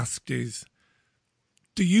to be asked is,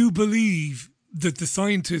 Do you believe that the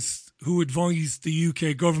scientists who advised the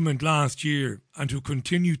UK government last year and who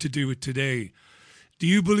continue to do it today, do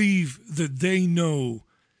you believe that they know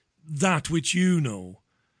that which you know?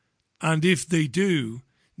 And if they do,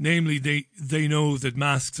 namely they know that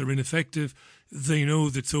masks are ineffective, they know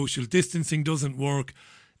that social distancing doesn't work,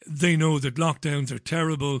 they know that lockdowns are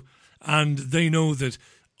terrible, and they know that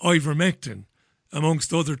ivermectin,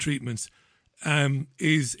 amongst other treatments,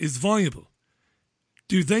 is viable.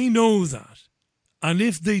 Do they know that? And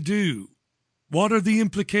if they do, what are the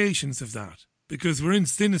implications of that? Because we're in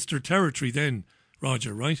sinister territory then,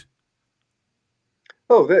 Roger, right?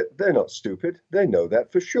 Oh, they're not stupid. They know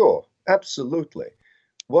that for sure. Absolutely.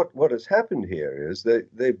 What has happened here is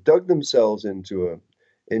they've dug themselves into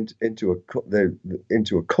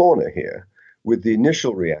a corner here with the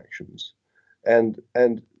initial reactions, and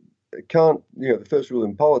can't, the first rule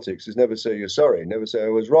in politics is never say you're sorry, never say I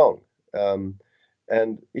was wrong.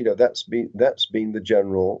 And that's been the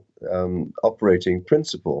general operating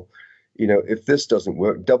principle. If this doesn't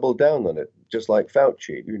work, double down on it, just like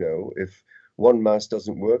Fauci. If one mask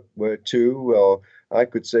doesn't work, wear two, or I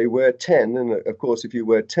could say wear 10. And of course, if you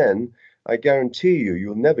wear 10, I guarantee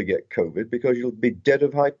you'll never get COVID because you'll be dead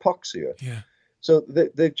of hypoxia. Yeah. So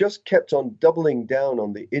they've just kept on doubling down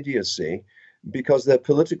on the idiocy because their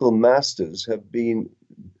political masters have been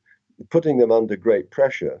putting them under great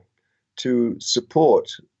pressure to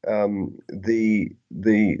support the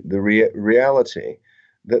reality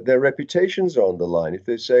that their reputations are on the line if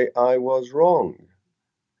they say I was wrong.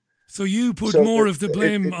 So you put more of the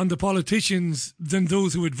blame on the politicians than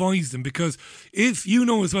those who advise them, because if you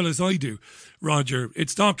know as well as I do, Roger,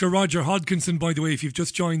 it's Dr. Roger Hodkinson, by the way, if you've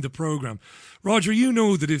just joined the programme. Roger, you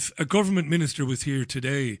know that if a government minister was here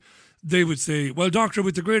today, they would say, well, Doctor,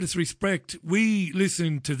 with the greatest respect, we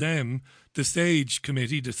listen to them, the SAGE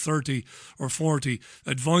committee, the 30 or 40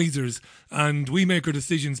 advisors, and we make our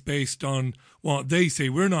decisions based on what they say.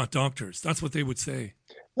 We're not doctors. That's what they would say.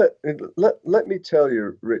 Let me tell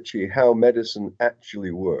you, Richie, how medicine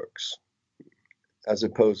actually works, as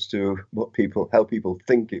opposed to how people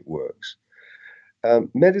think it works.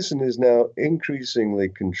 Medicine is now increasingly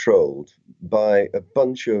controlled by a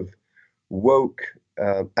bunch of woke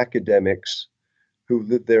academics who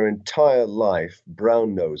live their entire life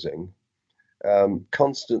brown-nosing,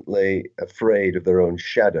 constantly afraid of their own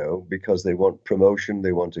shadow because they want promotion,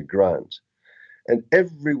 they want a grant. And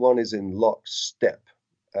everyone is in lockstep.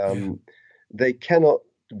 They cannot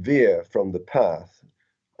veer from the path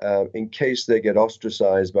in case they get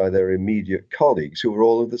ostracized by their immediate colleagues who are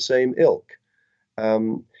all of the same ilk.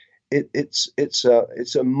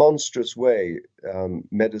 It's a monstrous way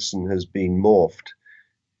medicine has been morphed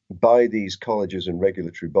by these colleges and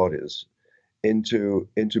regulatory bodies into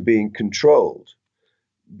being controlled,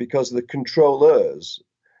 because the controllers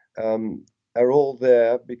are all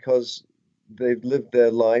there because they've lived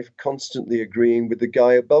their life constantly agreeing with the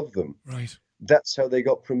guy above them. Right. That's how they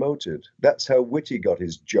got promoted. That's how Whitty got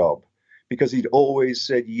his job, because he'd always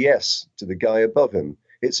said yes to the guy above him.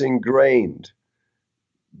 It's ingrained.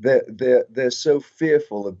 They're so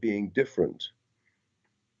fearful of being different.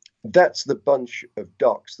 That's the bunch of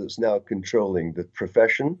docs that's now controlling the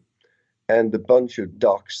profession, and the bunch of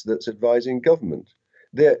docs that's advising government.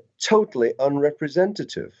 They're totally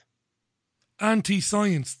unrepresentative.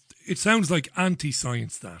 Anti-science. It sounds like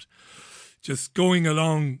anti-science, that. Just going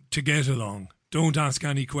along to get along. Don't ask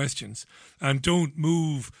any questions. And don't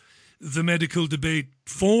move the medical debate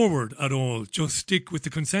forward at all. Just stick with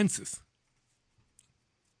the consensus.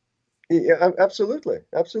 Yeah, absolutely.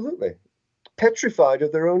 Absolutely. Petrified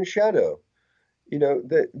of their own shadow.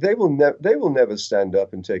 They will never stand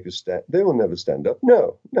up and take a stand. They will never stand up.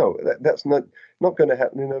 No, that's not going to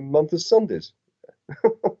happen in a month of Sundays.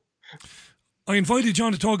 I invited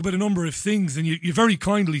John to talk about a number of things, and you very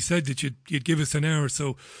kindly said that you'd give us an hour.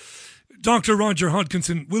 So Dr. Roger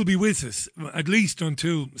Hodkinson will be with us at least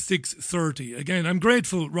until 6:30. Again, I'm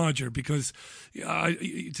grateful, Roger, because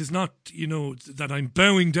it is not, that I'm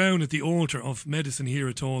bowing down at the altar of medicine here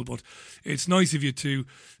at all, but it's nice of you to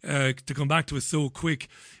come back to us so quick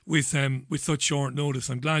with such short notice.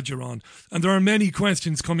 I'm glad you're on. And there are many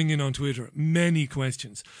questions coming in on Twitter, many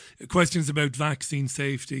questions about vaccine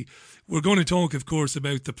safety. We're going to talk, of course,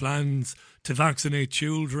 about the plans to vaccinate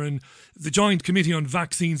children. The Joint Committee on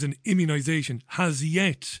Vaccines and Immunisation has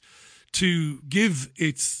yet to give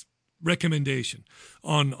its recommendation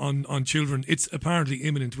on children. It's apparently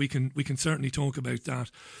imminent. We can certainly talk about that.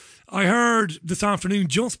 I heard this afternoon,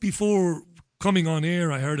 just before coming on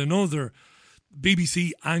air, I heard another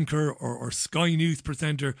BBC anchor or Sky News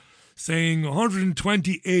presenter saying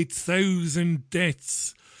 128,000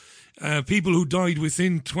 deaths people who died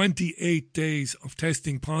within 28 days of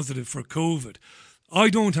testing positive for COVID. I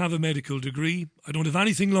don't have a medical degree. I don't have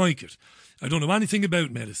anything like it. I don't know anything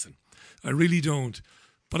about medicine. I really don't.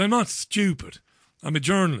 But I'm not stupid. I'm a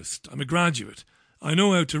journalist. I'm a graduate. I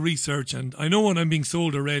know how to research, and I know when I'm being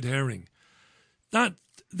sold a red herring.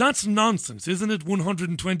 That's nonsense, isn't it?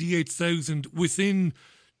 128,000 within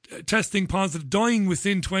testing positive, dying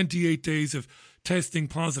within 28 days of testing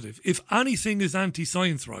positive. If anything is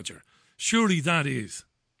anti-science, Roger, surely that is.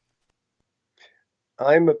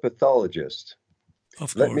 I'm a pathologist.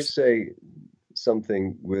 Of course. Let me say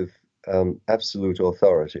something with absolute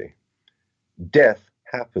authority. Death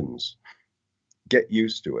happens. Get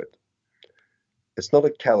used to it. It's not a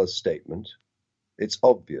callous statement. It's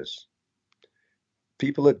obvious.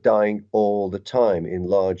 People are dying all the time in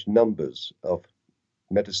large numbers of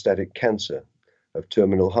metastatic cancer, of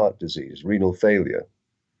terminal heart disease, renal failure.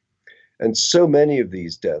 And so many of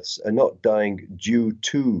these deaths are not dying due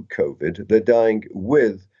to COVID. They're dying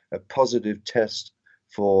with a positive test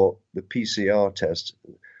for the PCR test,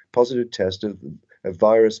 positive test of a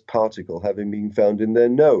virus particle having been found in their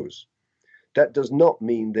nose. That does not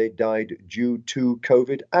mean they died due to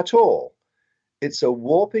COVID at all. It's a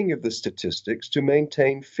warping of the statistics to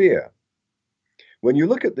maintain fear. When you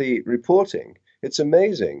look at the reporting, it's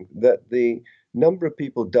amazing that the number of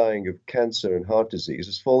people dying of cancer and heart disease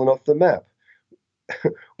has fallen off the map.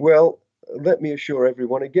 Well, let me assure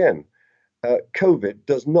everyone again, COVID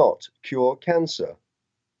does not cure cancer.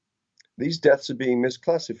 These deaths are being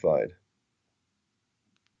misclassified.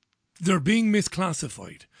 They're being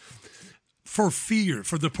misclassified for fear,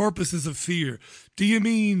 for the purposes of fear. Do you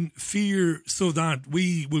mean fear so that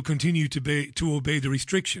we will continue to obey the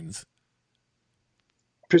restrictions?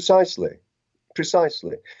 Precisely.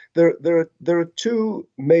 There are two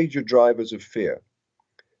major drivers of fear.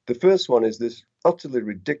 The first one is this utterly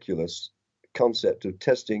ridiculous concept of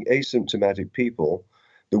testing asymptomatic people,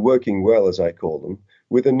 the working well, as I call them,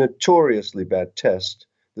 with a notoriously bad test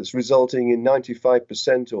that's resulting in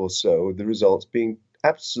 95% or so of the results being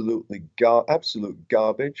absolute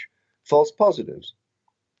garbage, false positives.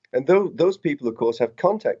 And those people, of course, have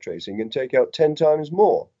contact tracing and take out 10 times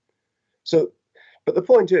more. So, but the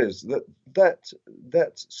point is that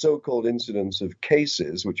so-called incidence of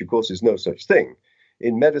cases, which of course is no such thing.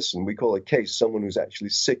 In medicine, we call a case someone who's actually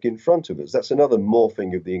sick in front of us. That's another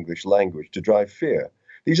morphing of the English language to drive fear.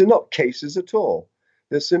 These are not cases at all.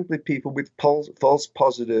 They're simply people with false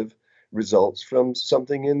positive results from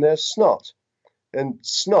something in their snot. And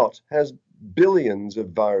snot has billions of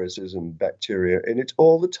viruses and bacteria in it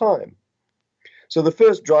all the time. So the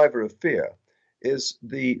first driver of fear is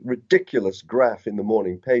the ridiculous graph in the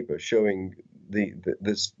morning paper showing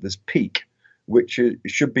this peak, which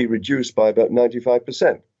should be reduced by about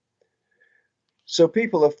 95%. So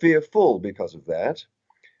people are fearful because of that,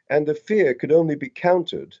 and the fear could only be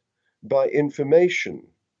countered by information.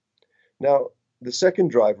 Now, the second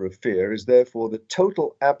driver of fear is therefore the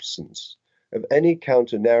total absence of any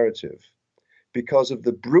counter-narrative because of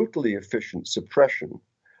the brutally efficient suppression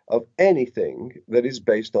of anything that is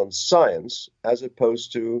based on science as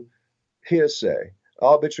opposed to hearsay,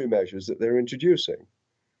 arbitrary measures that they're introducing.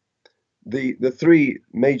 The three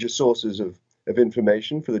major sources of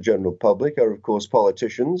information for the general public are, of course,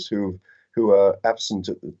 politicians who are absent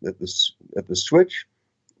at the switch.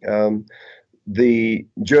 The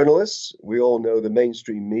journalists, we all know the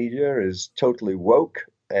mainstream media is totally woke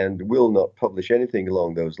and will not publish anything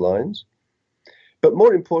along those lines. But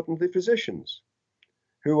more importantly, physicians,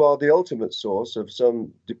 who are the ultimate source of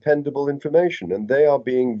some dependable information, and they are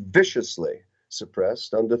being viciously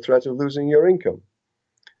suppressed under threat of losing your income.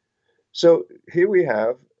 So here we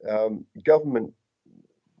have government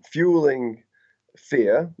fueling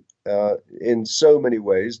fear in so many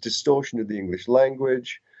ways, distortion of the English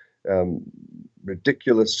language,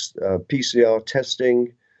 ridiculous PCR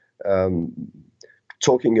testing,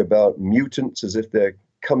 talking about mutants as if they're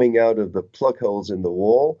coming out of the plug holes in the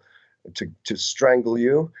wall to strangle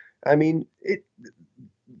you. I mean,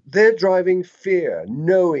 they're driving fear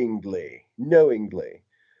knowingly.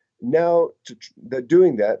 Now they're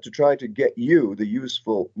doing that to try to get you, the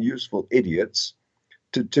useful idiots,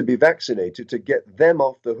 to be vaccinated, to get them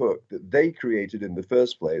off the hook that they created in the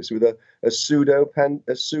first place with a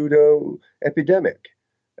pseudo epidemic.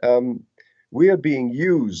 We are being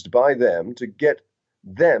used by them to get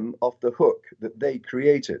them off the hook that they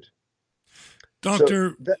created.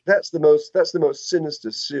 Doctor, so that's the most sinister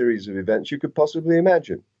series of events you could possibly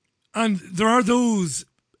imagine. And there are those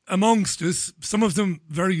amongst us, some of them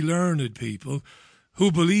very learned people,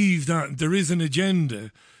 who believe that there is an agenda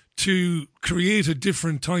to create a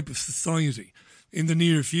different type of society. in the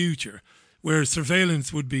near future, where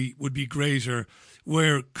surveillance would be greater,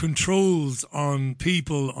 where controls on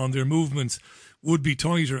people, on their movements, would be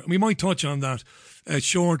tighter. And we might touch on that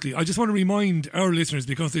shortly. I just want to remind our listeners,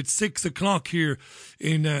 because it's 6 o'clock here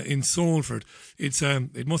in Salford.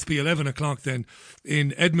 It must be 11 o'clock then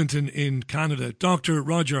in Edmonton in Canada. Dr.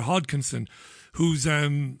 Roger Hodkinson, who's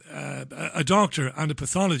a doctor and a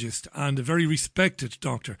pathologist, and a very respected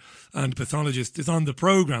doctor and pathologist, is on the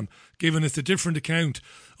programme, giving us a different account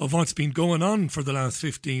of what's been going on for the last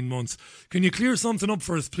 15 months. Can you clear something up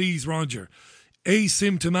for us, please, Roger?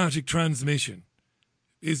 Asymptomatic transmission.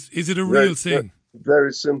 Is it a real thing?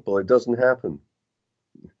 Very simple. It doesn't happen.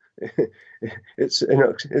 It's an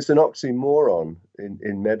oxymoron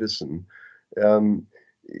in medicine.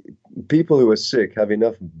 People who are sick have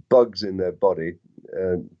enough bugs in their body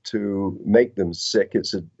to make them sick.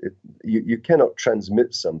 You cannot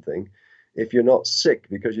transmit something if you're not sick,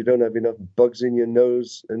 because you don't have enough bugs in your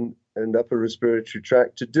nose and upper respiratory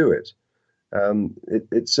tract to do it.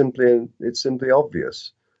 It's simply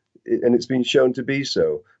obvious, and it's been shown to be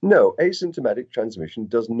so. No, asymptomatic transmission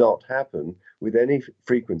does not happen with any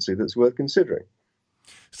frequency that's worth considering.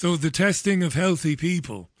 So the testing of healthy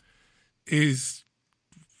people is,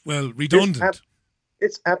 well, redundant.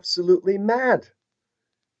 It's absolutely mad.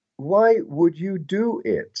 Why would you do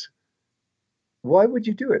it? Why would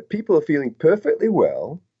you do it? People are feeling perfectly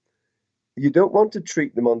well. You don't want to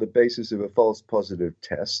treat them on the basis of a false positive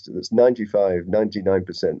test that's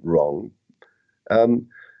 99% wrong.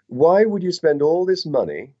 Why would you spend all this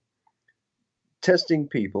money testing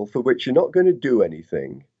people for which you're not going to do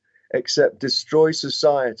anything except destroy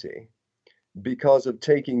society because of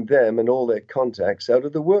taking them and all their contacts out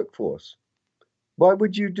of the workforce? Why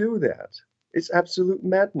would you do that? It's absolute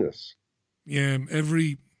madness. Yeah,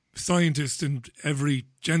 every scientist and every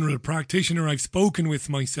general practitioner I've spoken with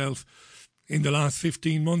myself in the last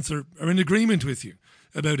 15 months are in agreement with you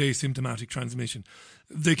about asymptomatic transmission.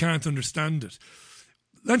 They can't understand it.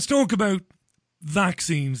 Let's talk about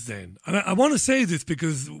vaccines then. And I want to say this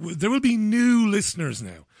because there will be new listeners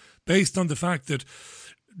now, based on the fact that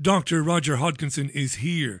Dr. Roger Hodkinson is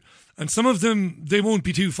here. And some of them, they won't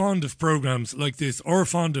be too fond of programmes like this or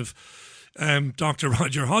fond of Dr.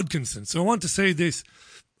 Roger Hodkinson. So I want to say this.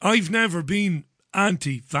 I've never been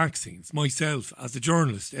anti-vaccines myself as a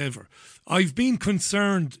journalist ever. I've been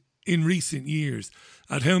concerned in recent years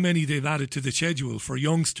at how many they've added to the schedule for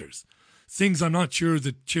youngsters. Things I'm not sure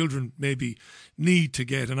that children maybe need to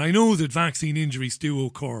get. And I know that vaccine injuries do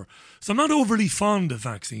occur. So I'm not overly fond of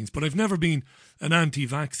vaccines, but I've never been an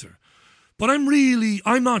anti-vaxxer. But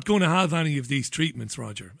I'm not going to have any of these treatments,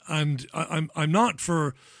 Roger. And I'm not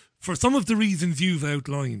for some of the reasons you've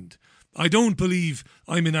outlined. I don't believe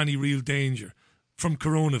I'm in any real danger from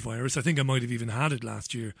coronavirus. I think I might have even had it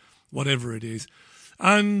last year, whatever it is.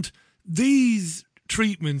 And these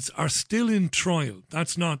treatments are still in trial.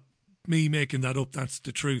 That's not me making that up. That's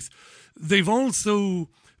the truth. They've also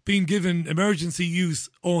been given emergency use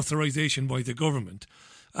authorization by the government,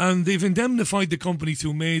 and they've indemnified the companies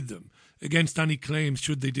who made them against any claims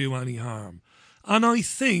should they do any harm. And I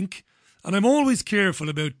think, and I'm always careful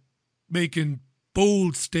about making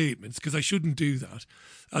bold statements because I shouldn't do that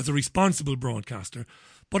as a responsible broadcaster,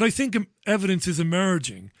 but I think evidence is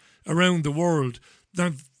emerging around the world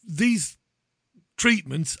that these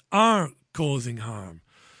treatments are causing harm.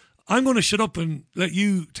 I'm going to shut up and let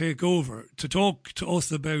you take over to talk to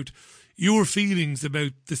us about your feelings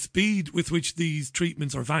about the speed with which these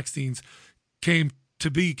treatments or vaccines came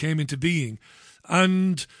into being,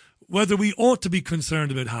 and whether we ought to be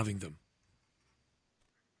concerned about having them.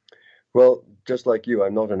 Well, just like you,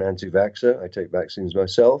 I'm not an anti-vaxxer. I take vaccines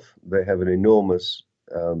myself. They have an enormous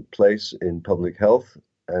place in public health,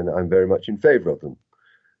 and I'm very much in favour of them.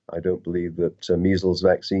 I don't believe that measles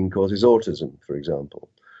vaccine causes autism, for example.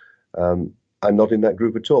 I'm not in that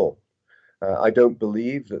group at all. I don't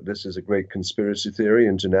believe that this is a great conspiracy theory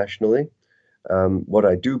internationally. What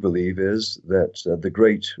I do believe is that the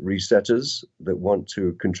great resetters that want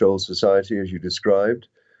to control society, as you described,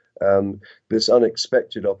 this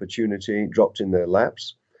unexpected opportunity dropped in their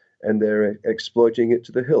laps, and they're exploiting it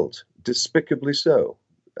to the hilt, despicably so.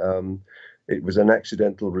 It was an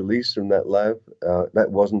accidental release from that lab.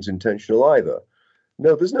 That wasn't intentional either.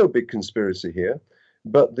 No, there's no big conspiracy here.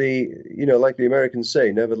 But like the Americans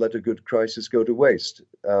say, never let a good crisis go to waste.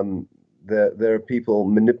 There are people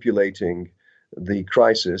manipulating the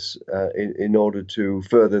crisis in order to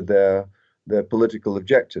further their political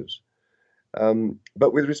objectives.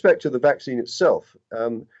 But with respect to the vaccine itself,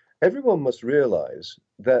 everyone must realize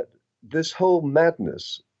that this whole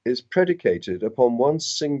madness is predicated upon one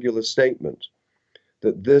singular statement,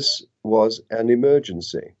 that this was an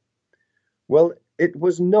emergency. Well, it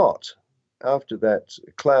was not. After that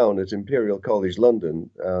clown at Imperial College London,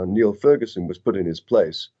 Neil Ferguson, was put in his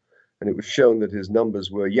place, and it was shown that his numbers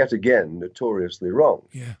were yet again notoriously wrong.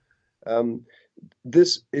 Yeah.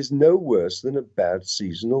 This is no worse than a bad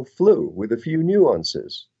seasonal flu with a few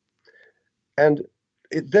nuances. And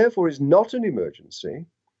it therefore is not an emergency.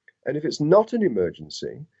 And if it's not an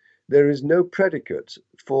emergency, there is no predicate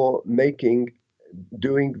for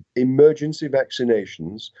doing emergency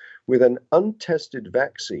vaccinations with an untested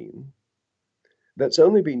vaccine that's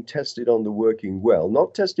only been tested on the working well,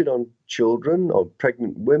 not tested on children, on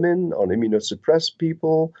pregnant women, on immunosuppressed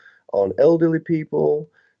people, on elderly people.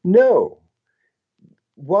 No.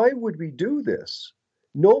 Why would we do this?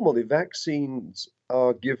 Normally, vaccines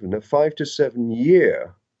are given a 5 to 7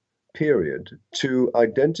 year period to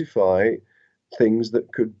identify things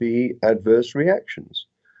that could be adverse reactions.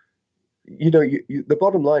 The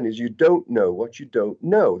bottom line is you don't know what you don't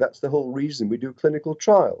know. That's the whole reason we do clinical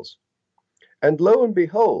trials. And lo and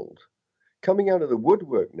behold, coming out of the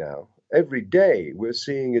woodwork now, every day we're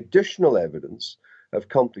seeing additional evidence of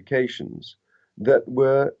complications that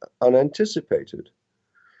were unanticipated.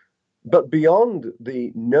 But beyond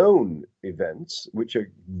the known events, which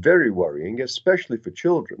are very worrying, especially for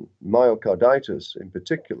children, myocarditis in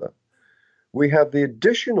particular, we have the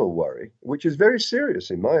additional worry, which is very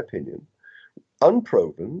serious in my opinion,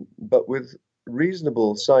 unproven, but with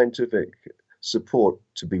reasonable scientific support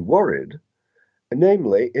to be worried,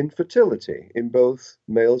 namely infertility in both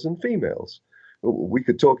males and females. We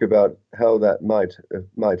could talk about how that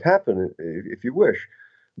might happen if you wish,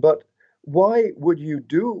 but why would you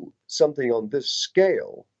do something on this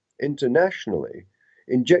scale internationally,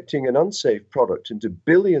 injecting an unsafe product into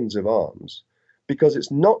billions of arms because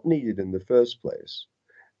it's not needed in the first place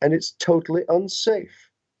and it's totally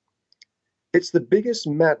unsafe? It's the biggest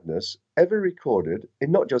madness ever recorded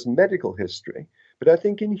in not just medical history, but I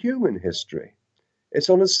think in human history. It's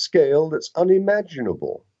on a scale that's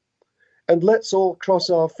unimaginable. And let's all cross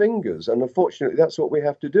our fingers, and unfortunately that's what we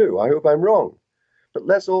have to do. I hope I'm wrong. But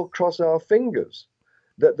let's all cross our fingers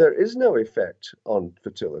that there is no effect on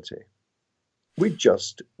fertility. We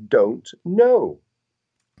just don't know.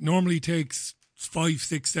 Normally takes 5,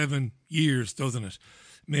 6, 7 years, doesn't it?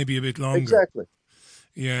 Maybe a bit longer. Exactly.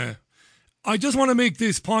 Yeah. I just want to make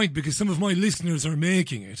this point because some of my listeners are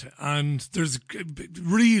making it, and there's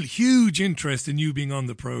real huge interest in you being on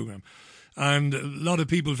the programme, and a lot of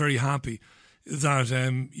people very happy that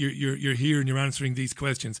you're here and you're answering these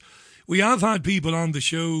questions. We have had people on the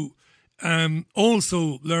show,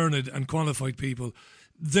 also learned and qualified people.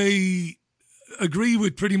 They agree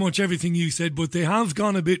with pretty much everything you said, but they have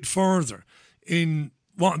gone a bit further in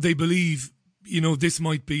what they believe, this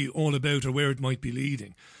might be all about or where it might be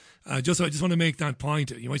leading. I just want to make that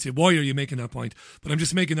point. You might say, why are you making that point? But I'm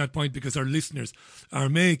just making that point because our listeners are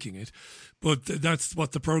making it. But that's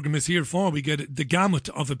what the programme is here for. We get the gamut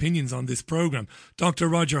of opinions on this programme. Dr.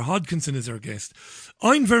 Roger Hodkinson is our guest.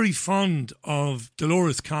 I'm very fond of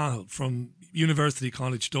Dolores Cahill from University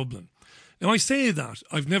College Dublin. Now, I say that.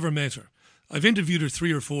 I've never met her. I've interviewed her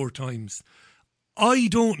 3 or 4 times. I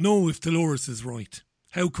don't know if Dolores is right.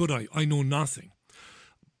 How could I? I know nothing.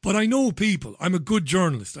 But I know people. I'm a good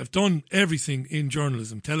journalist. I've done everything in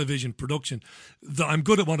journalism, television, production. I'm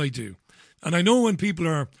good at what I do. And I know when people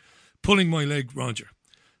are pulling my leg, Roger.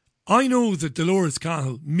 I know that Dolores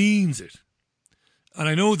Cahill means it. And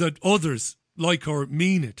I know that others like her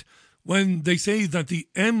mean it when they say that the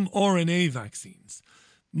mRNA vaccines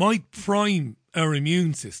might prime our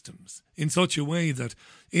immune systems in such a way that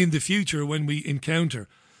in the future when we encounter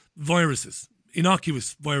viruses,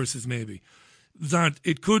 innocuous viruses maybe, that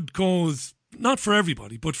it could cause, not for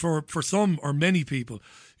everybody, but for some or many people,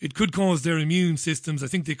 it could cause their immune systems, I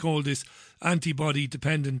think they call this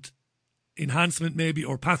antibody-dependent enhancement maybe,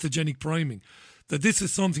 or pathogenic priming, that this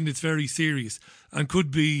is something that's very serious and could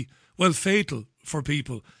be, well, fatal for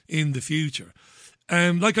people in the future.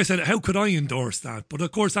 Like I said, how could I endorse that? But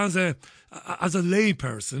of course, as a lay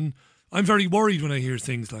person, I'm very worried when I hear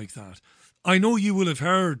things like that. I know you will have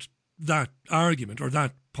heard that argument or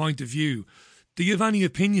that point of view. Do you have any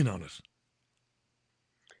opinion on it?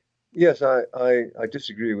 Yes, I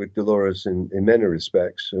disagree with Dolores in many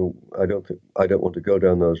respects. So I don't want to go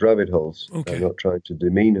down those rabbit holes. Okay. I'm not trying to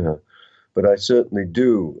demean her, but I certainly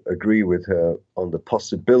do agree with her on the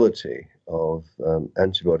possibility of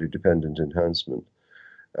antibody-dependent enhancement.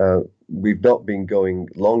 We've not been going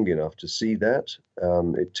long enough to see that.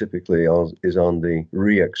 It typically is on the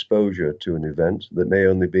re-exposure to an event that may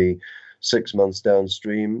only be 6 months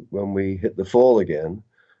downstream when we hit the fall again,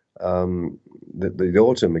 the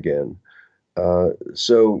autumn again.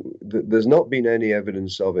 So there's not been any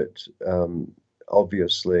evidence of it,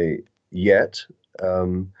 obviously, yet.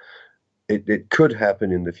 It could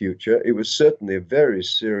happen in the future. It was certainly a very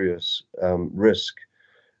serious risk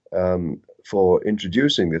for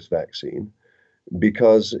introducing this vaccine,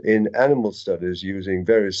 because in animal studies using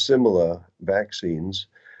very similar vaccines,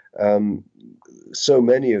 so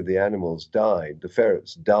many of the animals died, the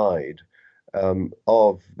ferrets died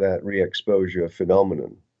of that re-exposure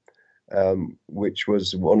phenomenon, which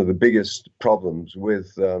was one of the biggest problems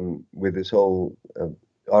with this whole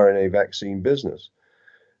RNA vaccine business.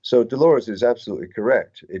 So Dolores is absolutely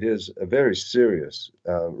correct. It is a very serious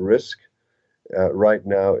risk. Right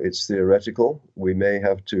now, it's theoretical. We may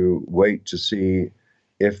have to wait to see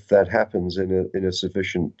if that happens in a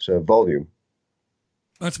sufficient volume.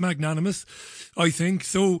 That's magnanimous, I think.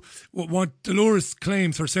 So what Dolores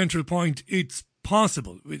claims, her central point, it's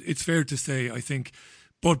possible. It's fair to say, I think,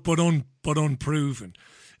 but unproven.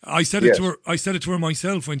 I said it to her. I said it to her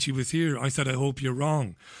myself when she was here. I said, I hope you're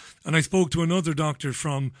wrong. And I spoke to another doctor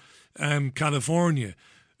from California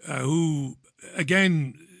who,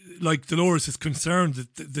 again, like Dolores, is concerned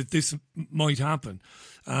that this might happen.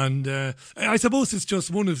 And I suppose it's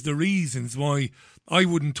just one of the reasons why I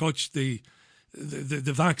wouldn't touch the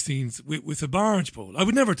vaccines with a barge pole. I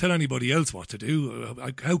would never tell anybody else what to do.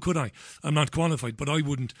 How could I? I'm not qualified, but I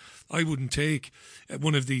wouldn't take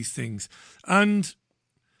one of these things. And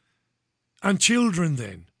children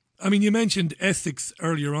then. I mean, you mentioned ethics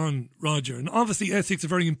earlier on, Roger, and obviously ethics are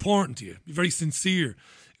very important to you. You're very sincere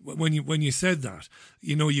when you said that.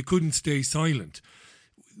 You know, you couldn't stay silent.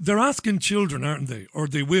 They're asking children, aren't they? Or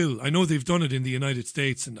they will. I know they've done it in the United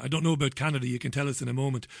States, and I don't know about Canada. You can tell us in a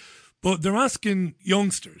moment. But they're asking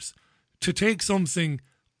youngsters to take something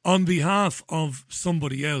on behalf of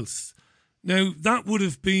somebody else. Now, that would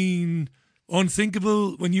have been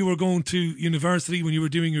unthinkable when you were going to university, when you were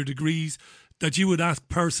doing your degrees, that you would ask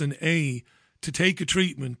person A to take a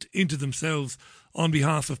treatment into themselves on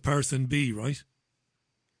behalf of person B, right?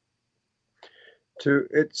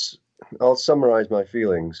 I'll summarize my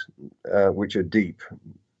feelings, which are deep.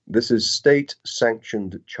 This is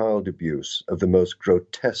state-sanctioned child abuse of the most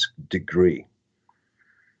grotesque degree.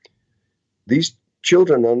 These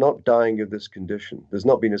children are not dying of this condition. There's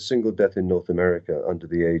not been a single death in North America under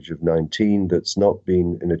the age of 19 that's not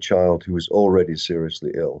been in a child who is already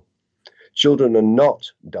seriously ill. Children are not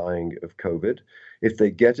dying of COVID. If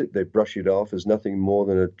they get it, they brush it off as nothing more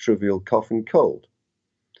than a trivial cough and cold.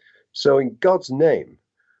 So in God's name,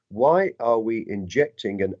 why are we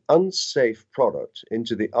injecting an unsafe product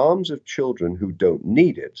into the arms of children who don't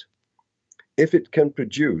need it if it can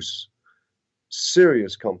produce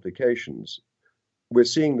serious complications? We're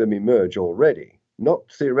seeing them emerge already, not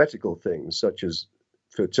theoretical things such as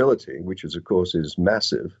fertility, which of course is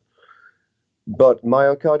massive, but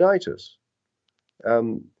myocarditis.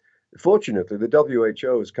 Fortunately, the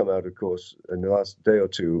WHO has come out, of course, in the last day or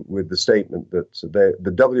two with the statement that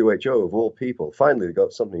the WHO, of all people, finally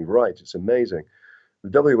got something right. It's amazing.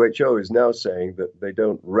 The WHO is now saying that they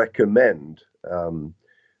don't recommend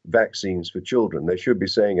vaccines for children. They should be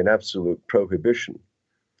saying an absolute prohibition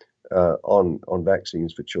on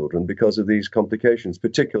vaccines for children because of these complications,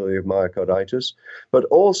 particularly of myocarditis, but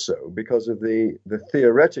also because of the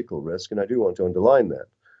theoretical risk, and I do want to underline that,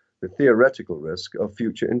 the theoretical risk of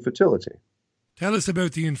future infertility. Tell us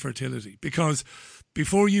about the infertility, because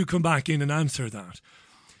before you come back in and answer that,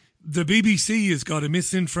 the BBC has got a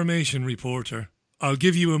misinformation reporter. I'll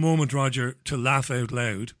give you a moment, Roger, to laugh out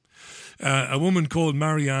loud. A woman called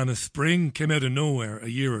Mariana Spring came out of nowhere a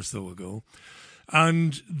year or so ago,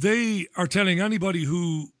 and they are telling anybody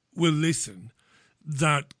who will listen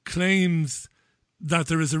that claims that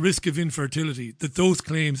there is a risk of infertility, that those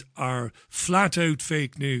claims are flat out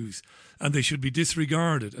fake news and they should be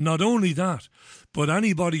disregarded. And not only that, but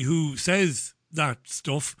anybody who says that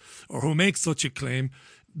stuff or who makes such a claim,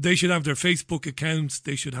 they should have their Facebook accounts,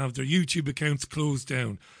 they should have their YouTube accounts closed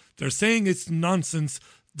down. They're saying it's nonsense.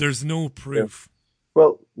 There's no proof. Yeah.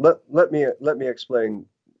 Well, let me explain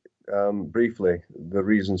briefly the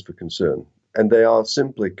reasons for concern. And they are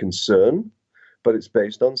simply concern, but it's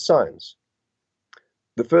based on science.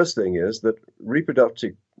 The first thing is that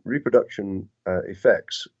reproduction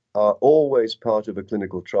effects are always part of a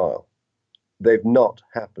clinical trial. They've not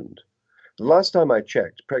happened. The last time I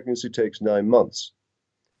checked, pregnancy takes 9 months.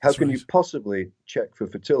 How can you possibly check for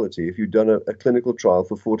fertility if you've done a clinical trial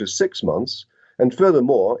for 4 to 6 months and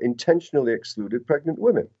furthermore intentionally excluded pregnant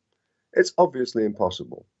women? It's obviously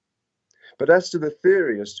impossible. But as to the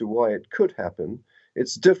theory as to why it could happen,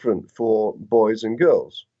 it's different for boys and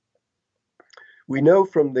girls. We know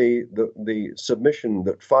from the submission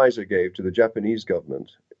that Pfizer gave to the Japanese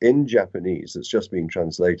government in Japanese, that's just being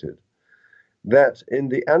translated, that in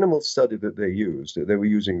the animal study that they were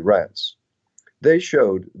using rats, they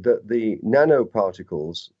showed that the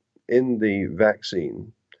nanoparticles in the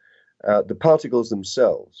vaccine, the particles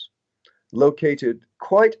themselves, located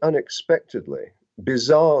quite unexpectedly,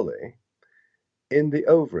 bizarrely, in the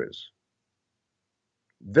ovaries.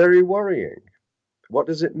 Very worrying. What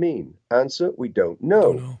does it mean? Answer, we don't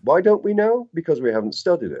know. Why don't we know? Because we haven't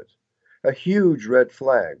studied it. A huge red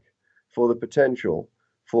flag for the potential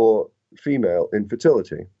for female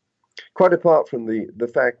infertility. Quite apart from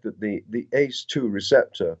the fact that the ACE2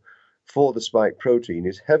 receptor for the spike protein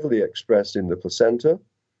is heavily expressed in the placenta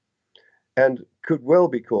and could well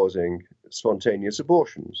be causing spontaneous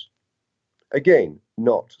abortions. Again,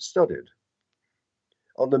 not studied.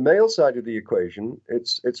 On the male side of the equation,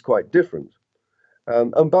 it's quite different.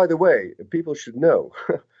 And by the way, people should know,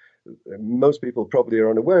 most people probably are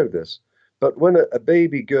unaware of this, but when a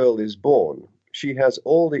baby girl is born, she has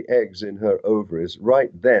all the eggs in her ovaries right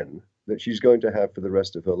then that she's going to have for the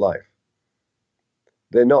rest of her life.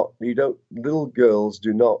 Little girls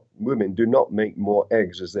women do not make more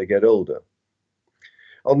eggs as they get older.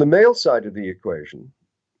 On the male side of the equation,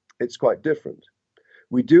 it's quite different.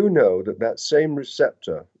 We do know that same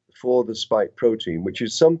receptor for the spike protein, which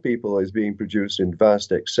is some people is being produced in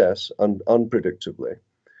vast excess and unpredictably.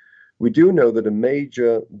 We do know that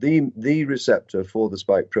the receptor for the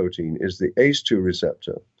spike protein is the ACE2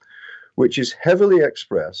 receptor, which is heavily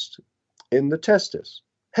expressed in the testis,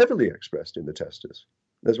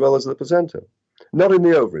 as well as the placenta. Not in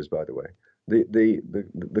the ovaries, by the way.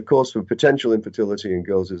 The cause for potential infertility in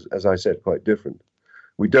girls is, as I said, quite different.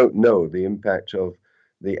 We don't know the impact of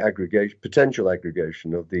the potential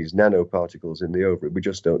aggregation of these nanoparticles in the ovary. We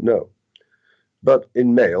just don't know. But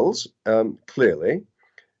in males, clearly,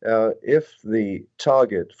 if the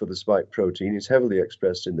target for the spike protein is heavily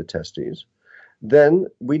expressed in the testes, then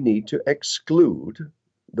we need to exclude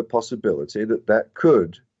the possibility that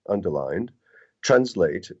could, underlined,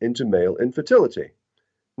 translate into male infertility.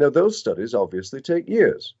 Now, those studies obviously take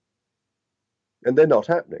years, and they're not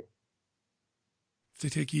happening. They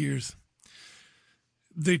take years.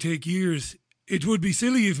 It would be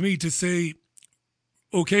silly of me to say,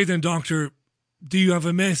 okay then, doctor, do you have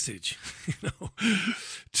a message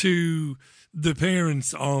to the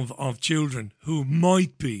parents of children who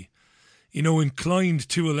might be inclined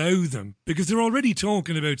to allow them, because they're already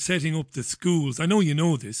talking about setting up the schools. I know you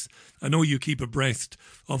know this. I know you keep abreast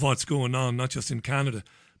of what's going on, not just in Canada,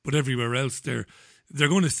 but everywhere else. They're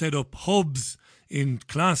going to set up hubs in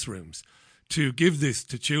classrooms to give this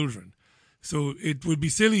to children. So it would be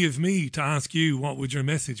silly of me to ask you, what would your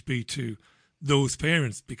message be to those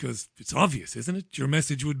parents? Because it's obvious, isn't it? Your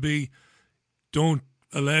message would be, don't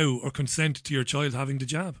allow or consent to your child having the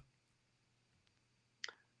jab.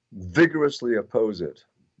 Vigorously oppose it.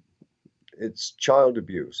 It's child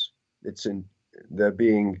abuse. They're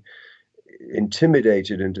being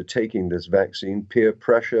intimidated into taking this vaccine, peer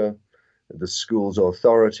pressure, the school's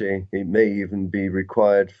authority. It may even be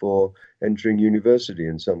required for entering university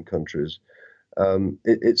in some countries.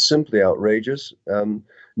 It's simply outrageous.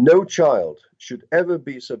 No child should ever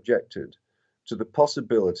be subjected to the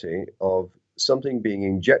possibility of something being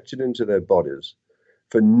injected into their bodies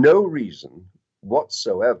for no reason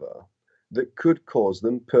whatsoever that could cause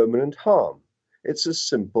them permanent harm. It's as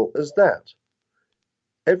simple as that.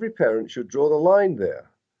 Every parent should draw the line there.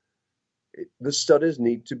 The studies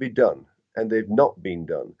need to be done, and they've not been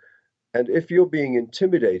done. And if you're being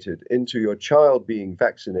intimidated into your child being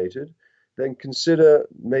vaccinated, then consider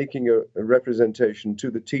making a representation to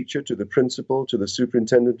the teacher, to the principal, to the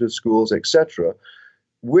superintendent of schools, etc.,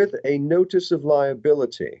 with a notice of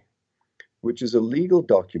liability, which is a legal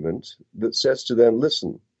document that says to them,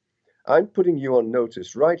 listen, I'm putting you on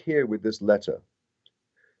notice right here with this letter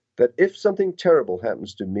that if something terrible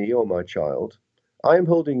happens to me or my child, I am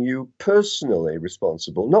holding you personally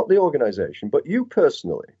responsible, not the organization, but you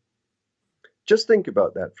personally. Just think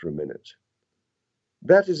about that for a minute.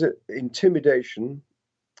 That is an intimidation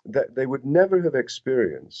that they would never have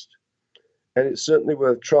experienced. And it's certainly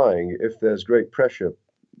worth trying if there's great pressure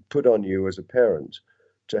put on you as a parent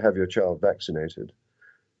to have your child vaccinated,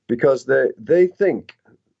 because they think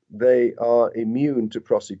they are immune to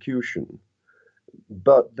prosecution.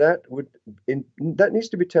 But that needs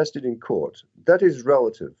to be tested in court. That is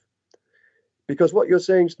relative. Because what you're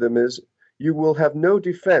saying to them is, you will have no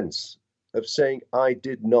defense of saying, I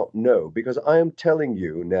did not know, because I am telling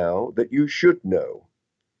you now that you should know.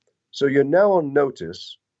 So you're now on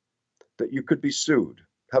notice that you could be sued.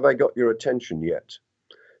 Have I got your attention yet?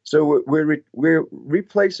 So we're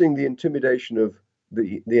replacing the intimidation of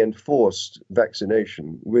the enforced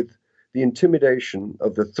vaccination with the intimidation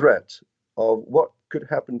of the threat of what could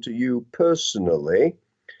happen to you personally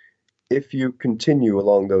if you continue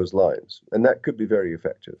along those lines. And that could be very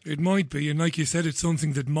effective. It might be, and like you said, it's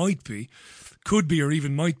something that could be, or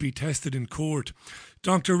even might be tested in court.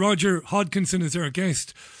 Dr. Roger Hodkinson is our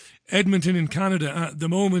guest. Edmonton in Canada at the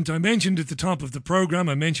moment. I mentioned at the top of the programme,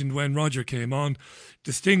 I mentioned when Roger came on,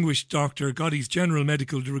 distinguished doctor, got his general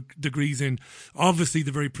medical degrees in, obviously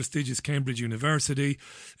the very prestigious Cambridge University.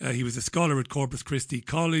 He was a scholar at Corpus Christi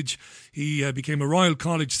College. He became a Royal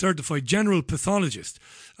College certified general pathologist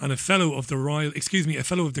and a fellow of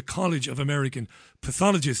the College of American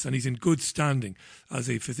Pathologists, and he's in good standing as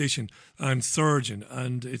a physician and surgeon.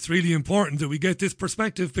 And it's really important that we get this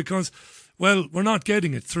perspective because, well, we're not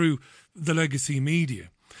getting it through the legacy media.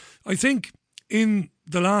 I think in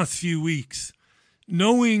the last few weeks,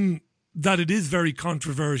 knowing that it is very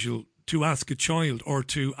controversial to ask a child or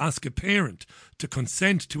to ask a parent to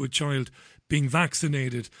consent to a child being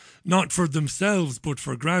vaccinated, not for themselves but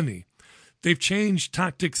for granny, they've changed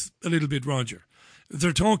tactics a little bit, Roger.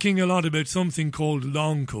 They're talking a lot about something called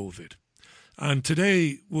long COVID. And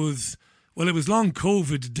today was... well, it was Long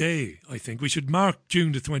COVID Day, I think. We should mark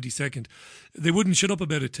June the 22nd. They wouldn't shut up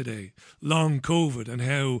about it today. Long COVID, and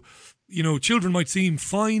how, children might seem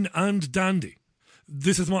fine and dandy.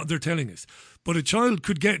 This is what they're telling us. But a child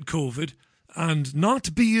could get COVID and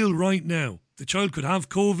not be ill right now. The child could have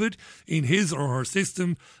COVID in his or her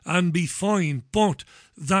system and be fine, but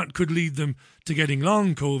that could lead them to getting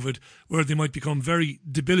long COVID, where they might become very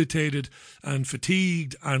debilitated and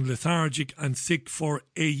fatigued and lethargic and sick for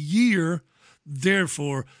a year.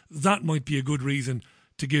 Therefore, that might be a good reason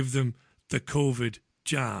to give them the COVID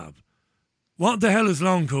jab. What the hell is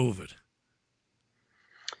long COVID?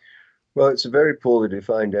 Well, it's a very poorly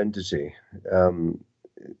defined entity.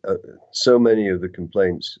 So many of the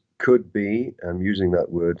complaints could be, I'm using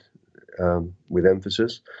that word with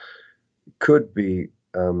emphasis, could be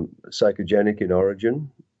psychogenic in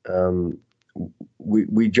origin.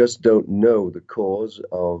 We just don't know the cause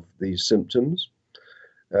of these symptoms.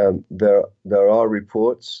 There are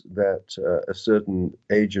reports that a certain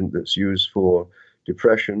agent that's used for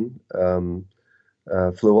depression,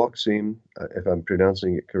 fluoxetine, if I'm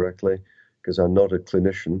pronouncing it correctly, because I'm not a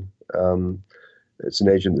clinician, it's an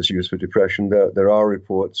agent that's used for depression. There are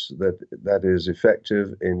reports that is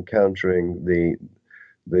effective in countering the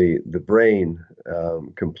brain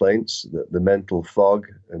complaints, the mental fog,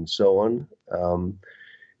 and so on.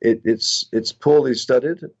 It's poorly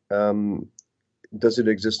studied. Does it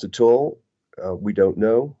exist at all? We don't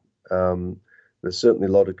know. There's certainly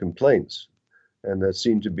a lot of complaints, and there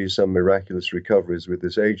seem to be some miraculous recoveries with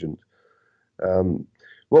this agent.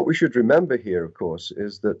 What we should remember here, of course,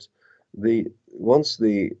 is that once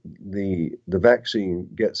the vaccine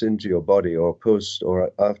gets into your body, or post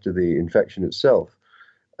or after the infection itself,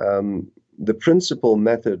 the principal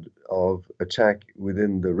method of attack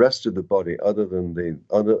within the rest of the body, other than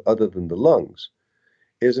the lungs,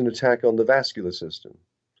 is an attack on the vascular system.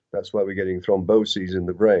 That's why we're getting thromboses in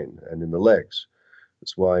the brain and in the legs.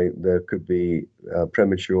 That's why there could be there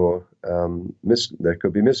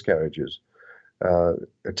could be miscarriages,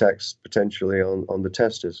 attacks potentially on the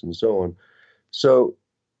testis and so on. So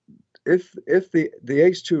if the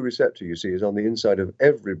ACE2 receptor, you see, is on the inside of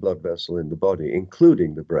every blood vessel in the body,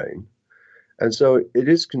 including the brain, and so it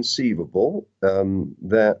is conceivable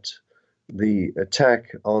that the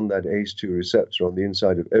attack on that ACE2 receptor on the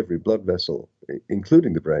inside of every blood vessel,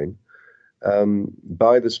 including the brain,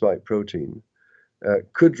 by the spike protein,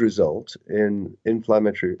 could result in an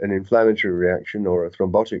inflammatory reaction or a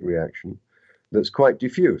thrombotic reaction that's quite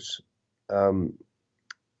diffuse.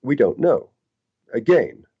 We don't know.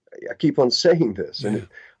 Again, I keep on saying this, and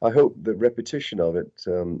I hope the repetition of it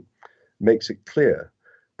makes it clear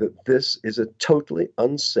that this is a totally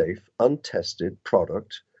unsafe, untested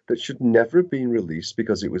product that should never have been released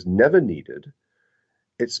because it was never needed.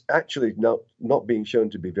 It's actually not being shown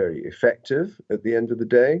to be very effective at the end of the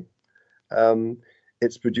day.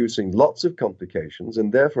 It's producing lots of complications,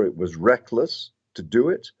 and therefore it was reckless to do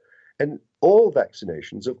it. And all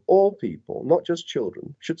vaccinations of all people, not just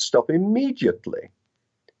children, should stop immediately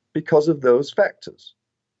because of those factors.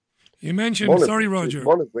 You mentioned, Roger.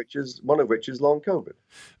 One of which is long COVID.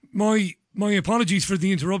 My apologies for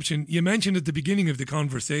the interruption. You mentioned at the beginning of the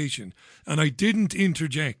conversation, and I didn't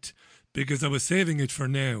interject because I was saving it for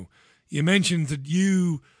now. You mentioned that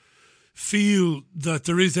you feel that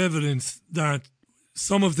there is evidence that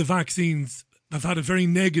some of the vaccines have had a very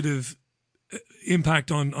negative impact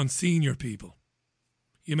on senior people.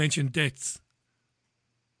 You mentioned deaths.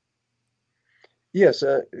 Yes,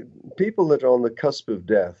 people that are on the cusp of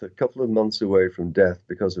death, a couple of months away from death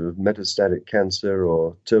because of metastatic cancer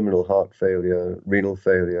or terminal heart failure, renal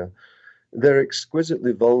failure, they're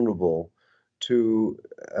exquisitely vulnerable to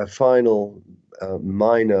a final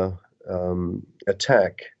minor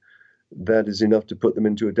attack that is enough to put them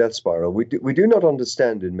into a death spiral. We do not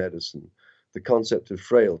understand in medicine the concept of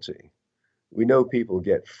frailty. We know people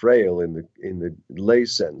get frail in the lay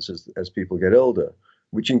sense as people get older,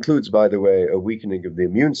 which includes, by the way, a weakening of the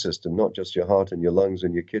immune system, not just your heart and your lungs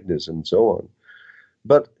and your kidneys and so on.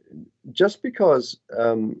 But just because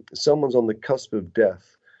someone's on the cusp of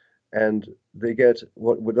death and they get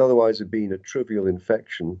what would otherwise have been a trivial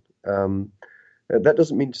infection, that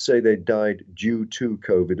doesn't mean to say they died due to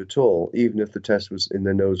COVID at all, even if the test was in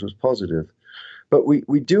their nose was positive. But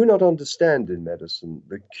we do not understand in medicine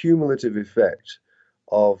the cumulative effect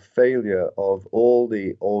of failure of all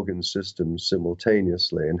the organ systems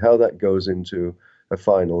simultaneously and how that goes into a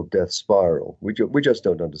final death spiral. We just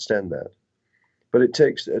don't understand that. But it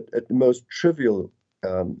takes at the most trivial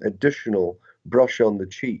additional brush on the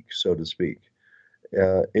cheek, so to speak,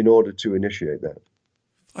 in order to initiate that.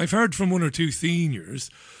 I've heard from one or two seniors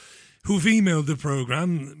who've emailed the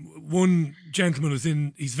programme. One gentleman was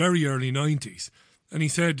in his very early 90s, and he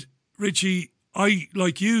said, Richie, I,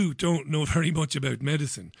 like you, don't know very much about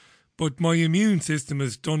medicine, but my immune system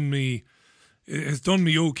has done me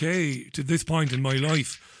okay to this point in my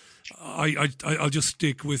life. I'll just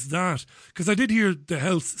stick with that. Because I did hear the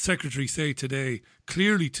Health Secretary say today,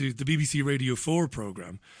 clearly to the BBC Radio 4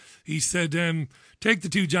 programme, he said, take the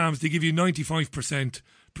 2 jabs, they give you 95%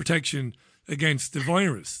 protection against the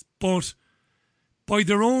virus. But by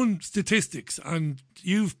their own statistics, and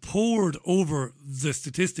you've pored over the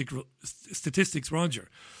statistics, Roger,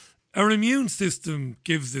 our immune system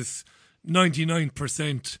gives us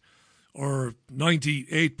 99% or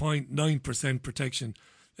 98.9% protection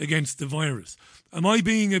against the virus. Am I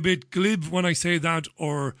being a bit glib when I say that,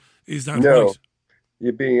 or is that right? No,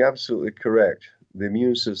 you're being absolutely correct. The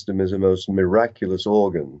immune system is the most miraculous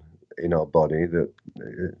organ in our body. That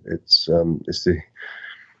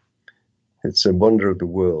it's a wonder of the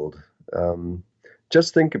world.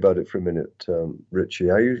 Just think about it for a minute, Richie.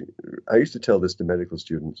 I used to tell this to medical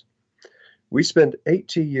students. We spend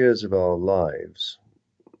 80 years of our lives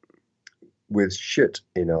with shit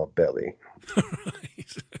in our belly.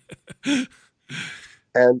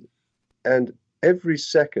 And every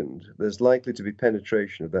second there's likely to be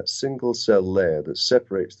penetration of that single cell layer that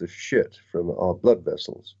separates the shit from our blood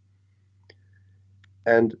vessels.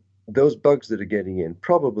 And those bugs that are getting in,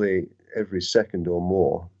 probably every second or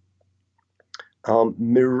more, are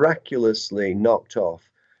miraculously knocked off,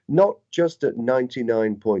 not just at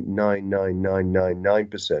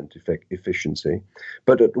 99.99999% efficiency,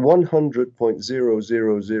 but at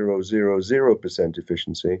 100.00000%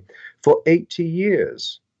 efficiency for 80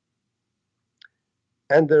 years.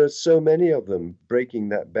 And there are so many of them breaking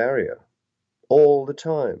that barrier all the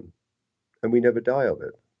time, and we never die of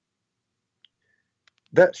it.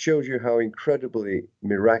 That shows you how incredibly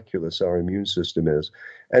miraculous our immune system is.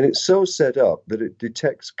 And it's so set up that it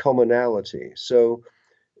detects commonality. So,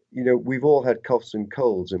 we've all had coughs and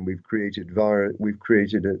colds, and we've created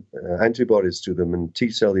antibodies to them and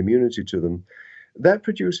T-cell immunity to them. That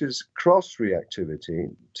produces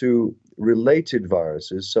cross-reactivity to related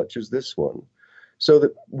viruses such as this one. So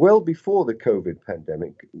that well before the COVID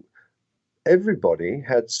pandemic, everybody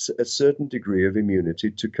had a certain degree of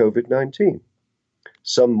immunity to COVID-19.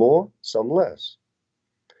 Some more, some less.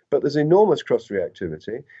 But there's enormous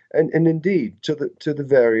cross-reactivity, and indeed to the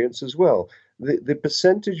variants as well. The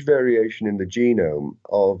percentage variation in the genome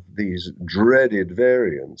of these dreaded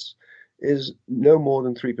variants is no more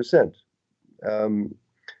than 3%. And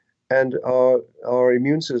our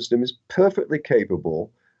immune system is perfectly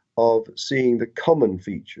capable of seeing the common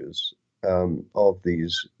features of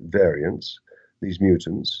these variants, these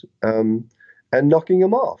mutants, and knocking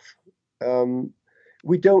them off.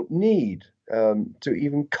 We don't need to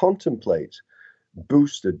even contemplate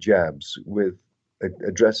booster jabs with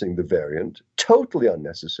addressing the variant. Totally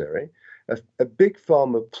unnecessary. A big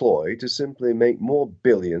pharma ploy to simply make more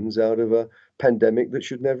billions out of a pandemic that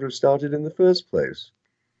should never have started in the first place.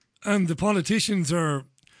 And the politicians are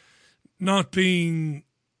not being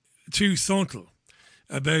too subtle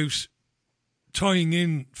about tying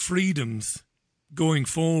in freedoms going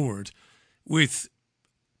forward with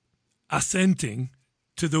assenting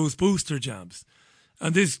to those booster jabs.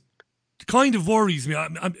 And this kind of worries me.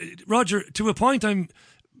 Roger, to a point I'm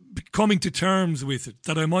coming to terms with it,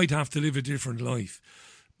 that I might have to live a different life.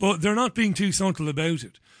 But they're not being too subtle about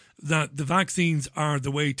it, that the vaccines are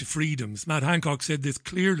the way to freedoms. Matt Hancock said this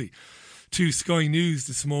clearly to Sky News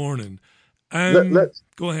this morning.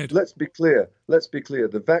 Go ahead. Let's be clear.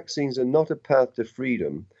 The vaccines are not a path to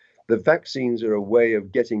freedom. The vaccines are a way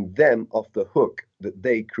of getting them off the hook that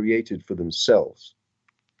they created for themselves.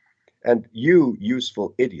 And you,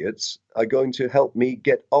 useful idiots, are going to help me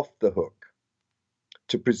get off the hook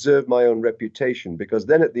to preserve my own reputation, because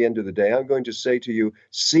then at the end of the day, I'm going to say to you,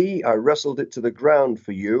 see, I wrestled it to the ground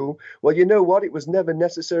for you. Well, you know what? It was never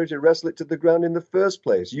necessary to wrestle it to the ground in the first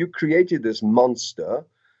place. You created this monster,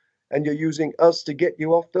 and you're using us to get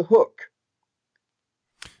you off the hook.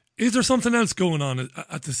 Is there something else going on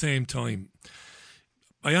at the same time?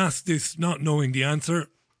 I ask this not knowing the answer.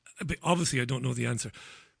 Obviously, I don't know the answer.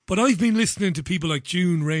 But I've been listening to people like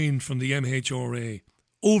June Rain from the MHRA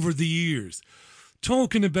over the years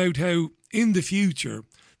talking about how in the future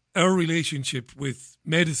our relationship with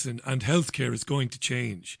medicine and healthcare is going to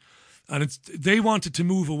change. And they wanted to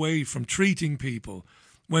move away from treating people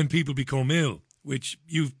when people become ill, which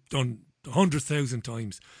you've done 100,000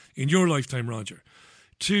 times in your lifetime, Roger,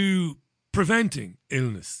 to preventing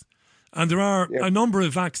illness. And there are a number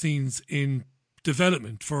of vaccines in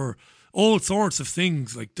development for all sorts of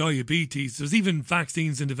things like diabetes. There's even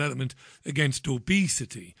vaccines in development against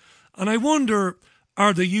obesity. And I wonder,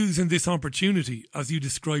 are they using this opportunity, as you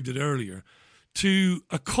described it earlier, to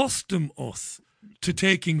accustom us to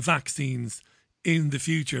taking vaccines in the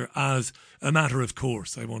future as a matter of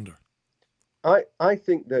course, I wonder? I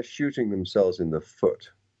think they're shooting themselves in the foot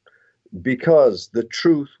because the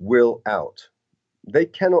truth will out. They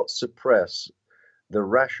cannot suppress the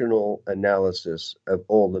rational analysis of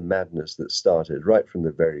all the madness that started right from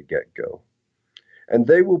the very get-go. And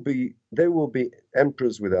they will be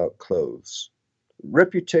emperors without clothes.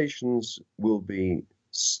 Reputations will be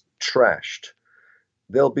trashed.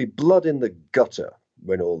 There'll be blood in the gutter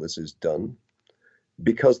when all this is done,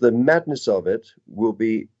 because the madness of it will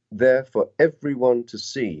be there for everyone to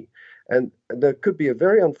see. And there could be a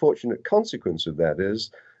very unfortunate consequence of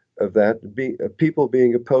that people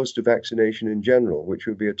being opposed to vaccination in general, which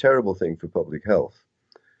would be a terrible thing for public health.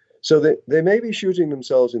 So they may be shooting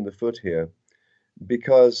themselves in the foot here,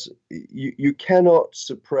 because you cannot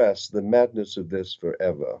suppress the madness of this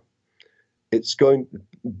forever.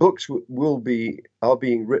 Books are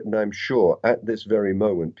being written, I'm sure, at this very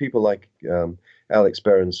moment. People like Alex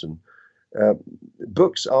Berenson.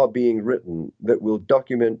 Books are being written that will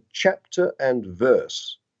document chapter and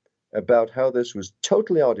verse about how this was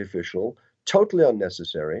totally artificial, totally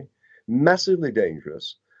unnecessary, massively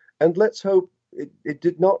dangerous, and let's hope it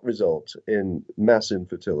did not result in mass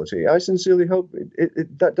infertility. I sincerely hope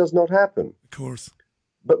that does not happen. Of course.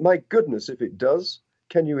 But my goodness, if it does,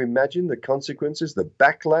 can you imagine the consequences, the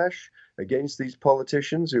backlash against these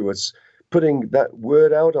politicians who are putting that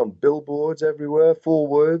word out on billboards everywhere? 4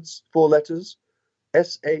 words, 4 letters,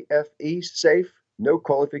 SAFE, safe, no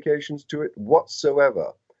qualifications to it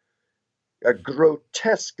whatsoever. A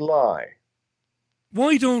grotesque lie.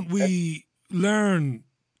 Why don't we learn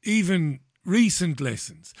even recent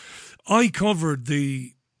lessons? I covered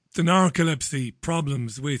the narcolepsy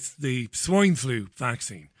problems with the swine flu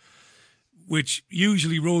vaccine, which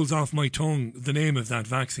usually rolls off my tongue the name of that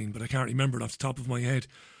vaccine, but I can't remember it off the top of my head.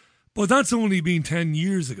 But that's only been 10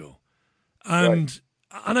 years ago. And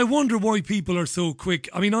I wonder why people are so quick.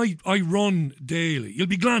 I mean, I run daily. You'll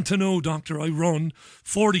be glad to know, Doctor, I run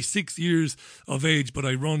 46 years of age, but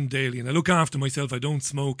I run daily and I look after myself. I don't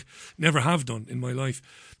smoke, never have done in my life.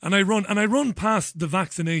 And I run past the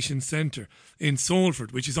vaccination centre in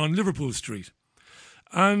Salford, which is on Liverpool Street.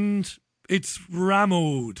 And it's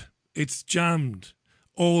rammed. It's jammed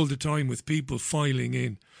all the time with people filing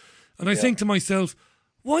in. And I think to myself,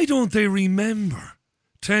 why don't they remember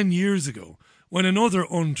 10 years ago when another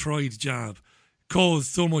untried jab caused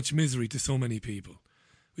so much misery to so many people?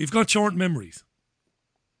 We've got short memories.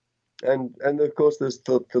 And of course, there's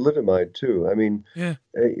thalidomide too. I mean,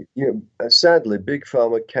 sadly, Big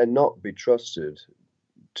Pharma cannot be trusted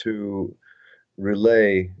to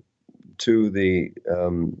relay to the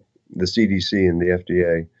CDC and the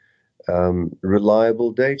FDA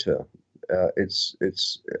reliable data. It's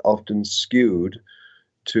often skewed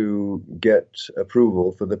to get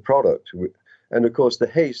approval for the product. And of course, the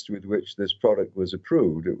haste with which this product was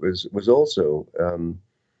approved, it was also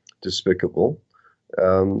despicable.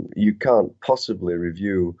 You can't possibly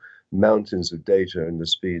review mountains of data in the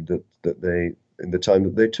speed that they, in the time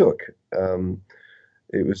that they took.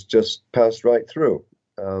 It was just passed right through.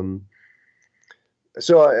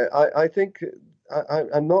 So I think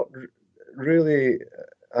I'm not really.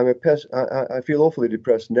 I feel awfully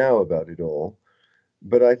depressed now about it all.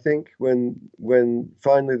 But I think when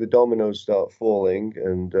finally the dominoes start falling,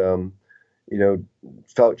 and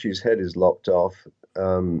Fauci's head is lopped off,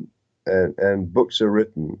 and books are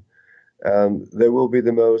written, there will be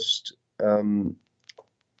the most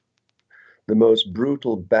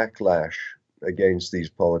brutal backlash against these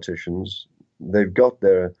politicians. They've got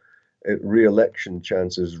their re-election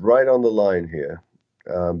chances right on the line here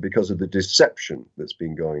because of the deception that's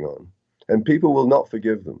been going on, and people will not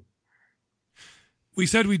forgive them. We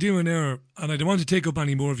said we do an hour, and I don't want to take up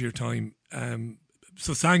any more of your time.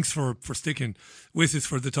 So thanks for sticking with us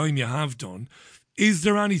for the time you have done. Is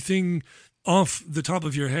there anything off the top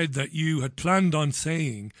of your head that you had planned on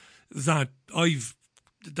saying that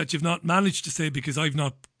you've not managed to say because I've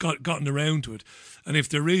not gotten around to it? And if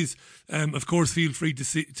there is, of course, feel free to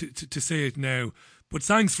say it now. But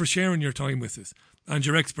thanks for sharing your time with us and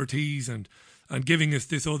your expertise and giving us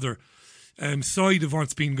this other side of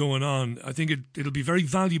what's been going on. I think it'll be very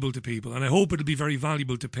valuable to people, and I hope it'll be very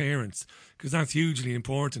valuable to parents, because that's hugely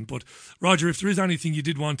important. But Roger, if there is anything you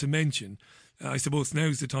did want to mention, I suppose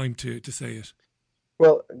now's the time to say it.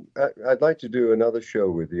 Well, I'd like to do another show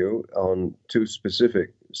with you on two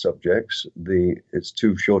specific subjects. It's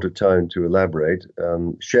too short a time to elaborate.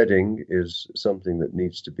 Shedding is something that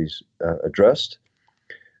needs to be addressed,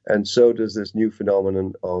 and so does this new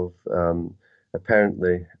phenomenon of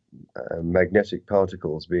apparently magnetic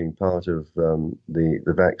particles being part of the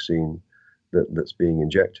vaccine that's being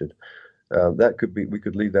injected. We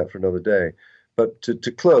could leave that for another day. But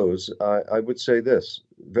to close, I would say this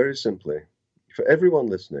very simply: for everyone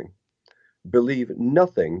listening, believe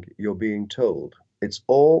nothing you're being told. It's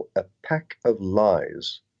all a pack of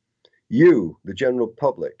lies. You, the general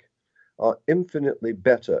public, are infinitely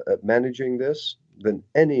better at managing this than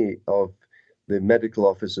any of the medical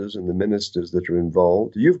officers and the ministers that are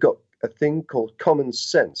involved. You've got a thing called common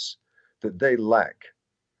sense that they lack.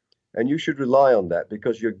 And you should rely on that,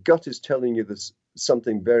 because your gut is telling you this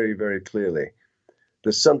something very, very clearly.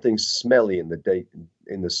 There's something smelly in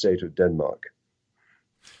the state of Denmark.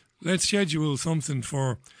 Let's schedule something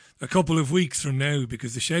for a couple of weeks from now,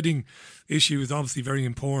 because the shedding issue is obviously very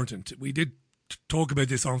important. We did talk about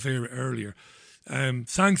this on air earlier.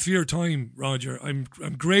 Thanks for your time, Roger. I'm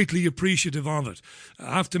greatly appreciative of it.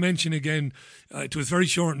 I have to mention again, it was very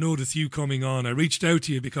short notice you coming on. I reached out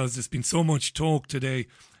to you because there's been so much talk today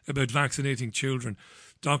about vaccinating children.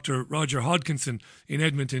 Dr. Roger Hodkinson in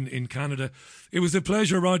Edmonton in Canada. It was a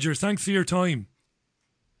pleasure, Roger. Thanks for your time.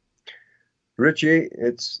 Richie,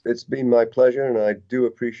 it's been my pleasure, and I do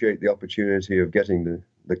appreciate the opportunity of getting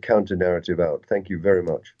the counter-narrative out. Thank you very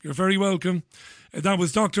much. You're very welcome. That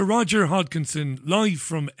was Dr. Roger Hodkinson, live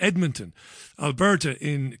from Edmonton, Alberta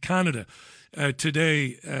in Canada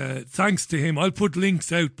today. Thanks to him. I'll put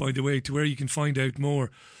links out, by the way, to where you can find out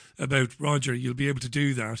more about Roger. You'll be able to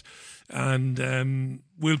do that. And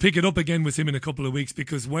we'll pick it up again with him in a couple of weeks,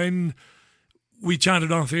 because when we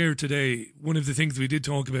chatted off air today, one of the things we did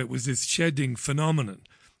talk about was this shedding phenomenon.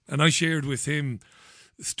 And I shared with him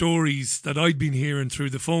stories that I'd been hearing through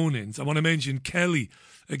the phone-ins. I want to mention Kelly,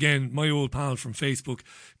 again, my old pal from Facebook.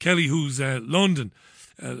 Kelly, who's a London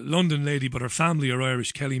lady, but her family are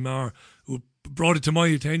Irish, Kelly Marr, who brought it to my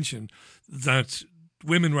attention that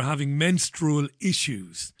women were having menstrual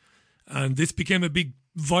issues. And this became a big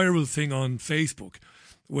viral thing on Facebook,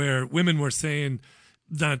 where women were saying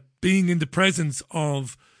that being in the presence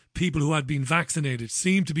of people who had been vaccinated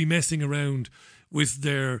seemed to be messing around with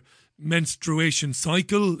their menstruation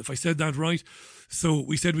cycle, if I said that right. So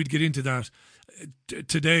we said we'd get into that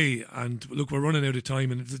today, and look, we're running out of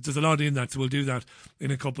time, and there's a lot in that, so we'll do that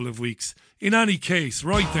in a couple of weeks. In any case,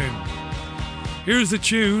 right then, here's a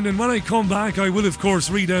tune, and when I come back, I will of course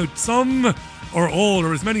read out some or all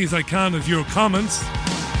or as many as I can of your comments,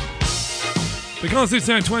 because it's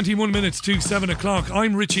now 21 minutes to 7 o'clock.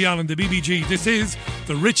 I'm Richie Allen, the BBG. This is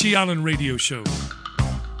the Richie Allen Radio Show.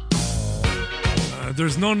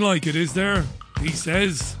 There's none like it, is there? He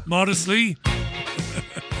says, modestly.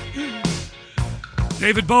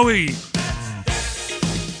 David Bowie.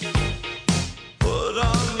 Put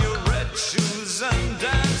on your red shoes and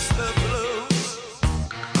dance the blues.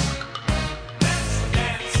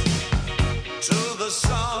 Dance to the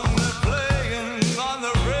song they're playing on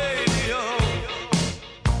the radio.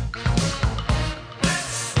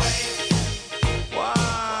 Let's sway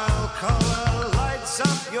while color lights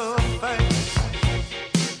up your face.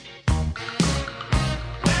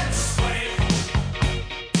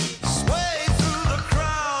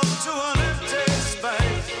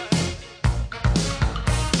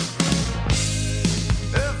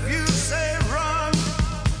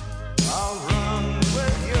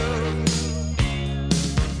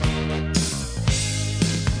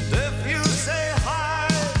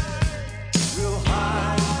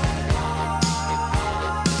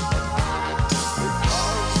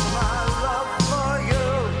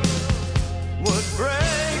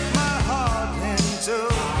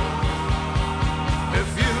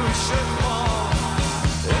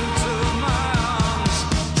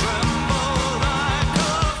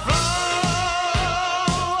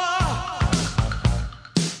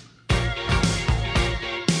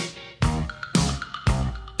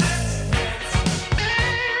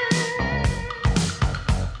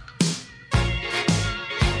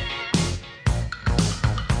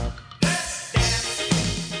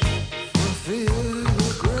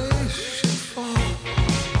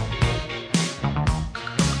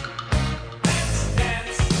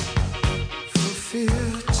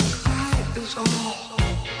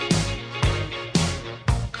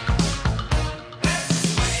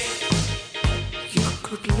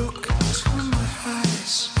 could look into my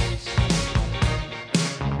eyes.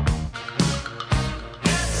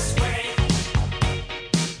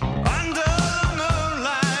 Under the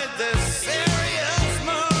moonlight, this serious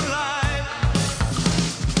moonlight.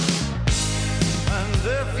 And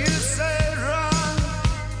if you say run,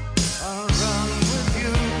 I'll run with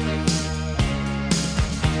you.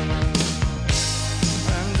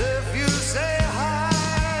 And if you say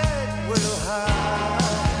hide, we'll hide.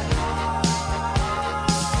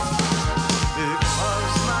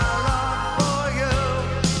 Because my love for you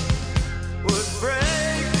would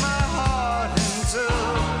break my heart in two.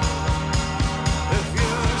 If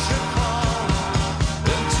you should fall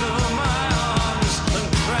into my arms and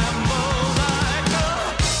tremble like a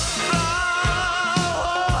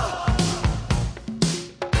flower.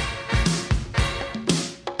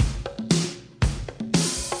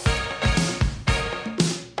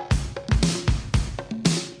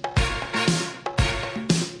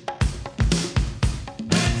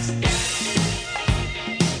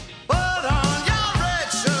 Put on your red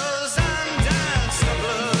shoes and dance the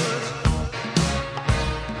blues.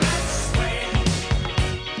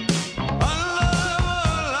 Under the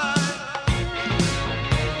moonlight,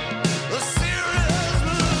 the serious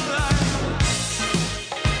moonlight.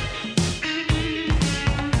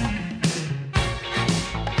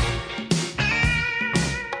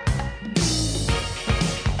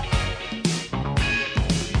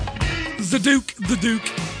 The Duke,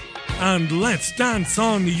 and let's dance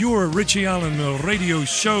on your Richie Allen radio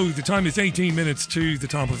show. The time is 18 minutes to the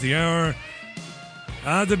top of the hour.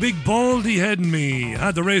 The big baldy head in me.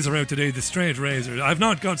 Had the razor out today, the straight razor. I've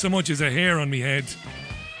not got so much as a hair on me head.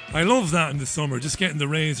 I love that in the summer, just getting the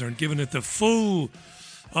razor and giving it the full,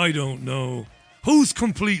 I don't know. Who's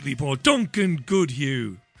completely bald? Duncan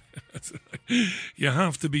Goodhue. You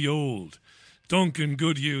have to be old. Duncan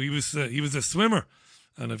Goodhue, he was a swimmer,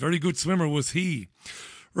 and a very good swimmer was he.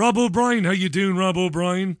 Rob O'Brien, how you doing, Rob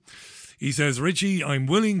O'Brien? He says, Richie, I'm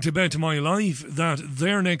willing to bet my life that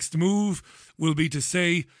their next move will be to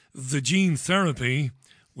say the gene therapy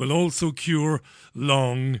will also cure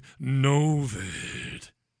long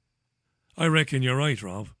novid. I reckon you're right,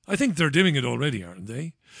 Rob. I think they're doing it already, aren't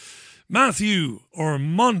they? Matthew, or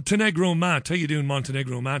Montenegro Matt. How you doing,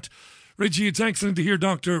 Montenegro Matt? Richie, it's excellent to hear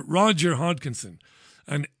Dr. Roger Hodkinson,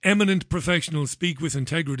 an eminent professional, speak with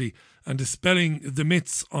integrity and dispelling the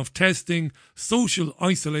myths of testing, social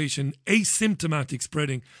isolation, asymptomatic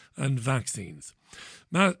spreading and vaccines.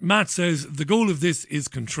 Matt says the goal of this is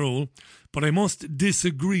control, but I must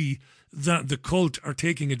disagree that the cult are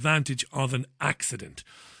taking advantage of an accident.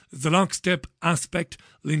 The lockstep aspect,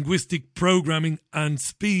 linguistic programming and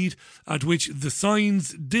speed at which the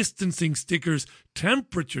signs, distancing stickers,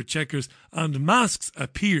 temperature checkers and masks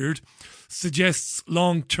appeared suggests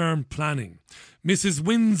long-term planning. Mrs.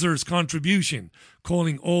 Windsor's contribution,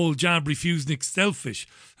 calling all jab refuseniks selfish,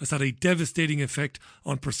 has had a devastating effect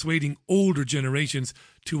on persuading older generations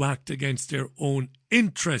to act against their own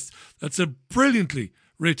interests. That's a brilliantly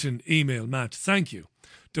written email, Matt. Thank you.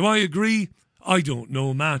 Do I agree? I don't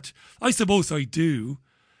know, Matt. I suppose I do.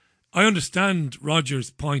 I understand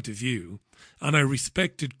Roger's point of view, and I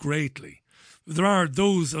respect it greatly. There are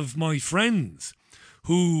those of my friends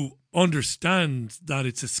who understand that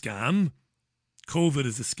it's a scam. COVID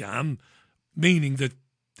is a scam, meaning that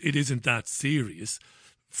it isn't that serious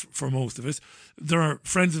for most of us. There are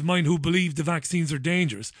friends of mine who believe the vaccines are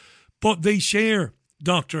dangerous, but they share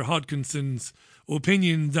Dr. Hodkinson's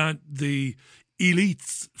opinion that the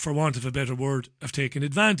elites, for want of a better word, have taken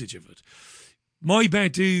advantage of it. My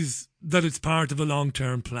bet is that it's part of a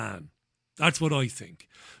long-term plan. That's what I think.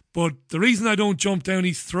 But the reason I don't jump down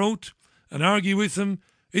his throat and argue with him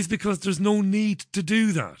is because there's no need to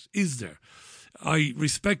do that, is there? I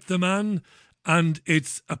respect the man, and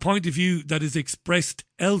it's a point of view that is expressed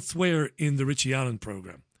elsewhere in the Richie Allen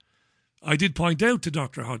programme. I did point out to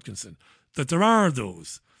Dr. Hodkinson that there are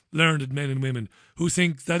those learned men and women who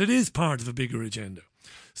think that it is part of a bigger agenda.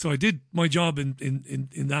 So I did my job in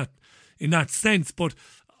that sense. But,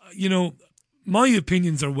 you know, my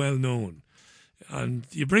opinions are well known. And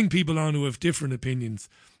you bring people on who have different opinions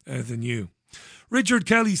than you. Richard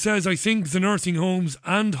Kelly says, I think the nursing homes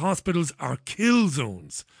and hospitals are kill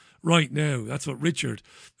zones right now. That's what Richard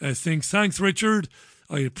thinks. Thanks, Richard.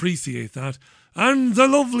 I appreciate that. And the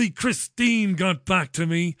lovely Christine got back to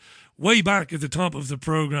me way back at the top of the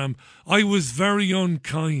programme. I was very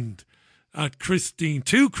unkind at Christine,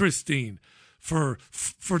 for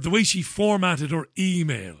the way she formatted her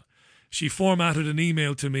email. She formatted an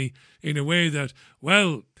email to me in a way that,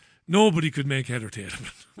 well, nobody could make head or tail of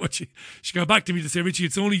it. But she got back to me to say, Richie,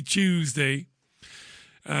 it's only Tuesday.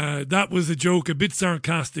 That was a joke, a bit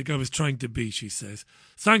sarcastic. I was trying to be, she says.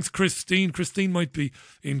 Thanks, Christine. Christine might be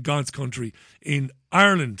in God's country, in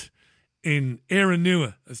Ireland, in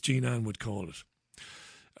Erin as Jean Ann would call it.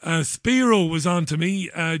 Spiro was on to me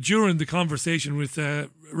during the conversation with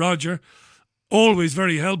Roger. Always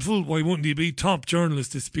very helpful. Why wouldn't he be? Top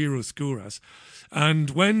journalist is Spiro Skouras.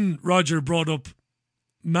 And when Roger brought up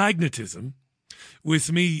magnetism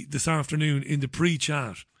with me this afternoon in the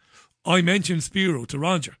pre-chat, I mentioned Spiro to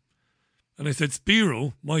Roger. And I said,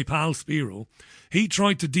 Spiro, my pal Spiro, he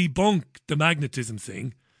tried to debunk the magnetism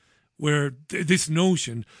thing, where this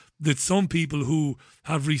notion that some people who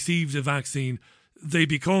have received a vaccine, they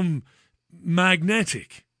become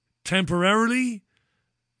magnetic temporarily,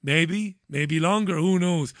 maybe longer, who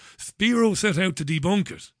knows. Spiro set out to debunk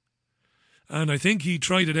it. And I think he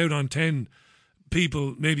tried it out on 10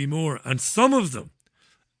 people, maybe more, and some of them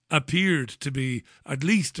appeared to be, at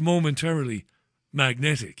least momentarily,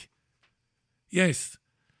 magnetic. Yes,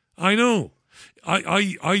 I know.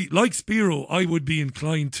 I like Spiro, I would be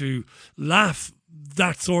inclined to laugh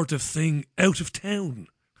that sort of thing out of town.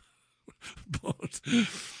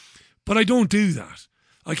 But I don't do that.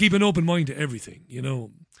 I keep an open mind to everything, you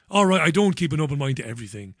know. All right, I don't keep an open mind to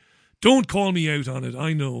everything. Don't call me out on it.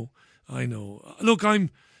 I know. Look, I'm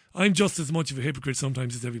just as much of a hypocrite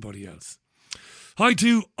sometimes as everybody else. Hi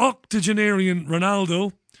to octogenarian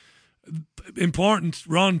Ronaldo. Important,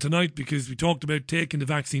 Ron, tonight, because we talked about taking the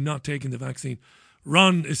vaccine, not taking the vaccine.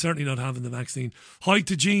 Ron is certainly not having the vaccine. Hi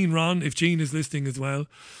to Jean, Ron, if Jean is listening as well.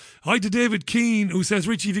 Hi to David Keane, who says,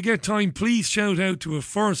 Richie, if you get time, please shout out to a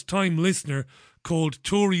first-time listener called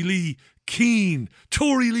Tori Lee Keane.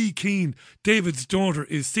 Tori Lee Keane. David's daughter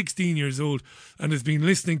is 16 years old and has been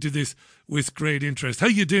listening to this with great interest. How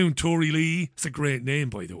you doing, Tori Lee? It's a great name,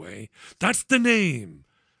 by the way. That's the name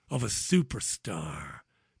of a superstar.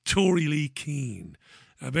 Tori Lee Keane.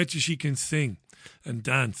 I bet you she can sing and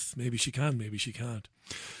dance. Maybe she can, maybe she can't.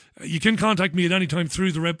 You can contact me at any time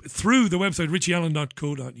through the website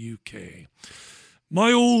richieallen.co.uk.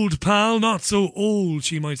 My old pal, not so old,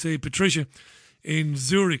 she might say, Patricia in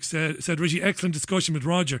Zurich said, Richie, excellent discussion with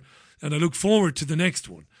Roger, and I look forward to the next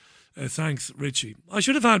one. Thanks, Richie. I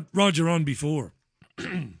should have had Roger on before.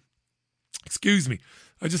 Excuse me.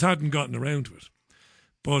 I just hadn't gotten around to it.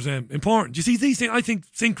 But important. You see, these things, I think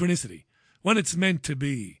synchronicity. When it's meant to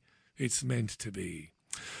be, it's meant to be.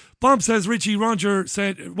 Bob says, Richie, Roger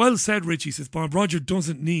said, well said, Richie, says Bob, Roger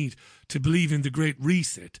doesn't need to believe in the Great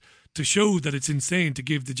Reset to show that it's insane to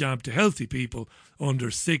give the jab to healthy people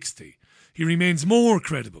under 60. He remains more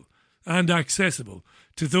credible and accessible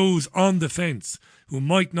to those on the fence who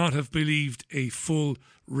might not have believed a full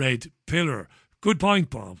red pillar. Good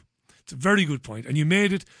point, Bob. It's a very good point. And you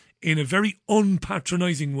made it in a very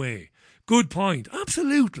unpatronising way. Good point.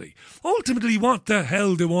 Absolutely. Ultimately, what the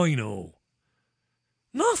hell do I know?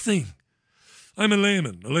 Nothing. I'm a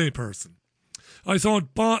layman, a layperson. I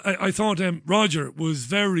thought Roger was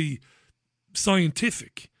very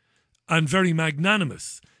scientific and very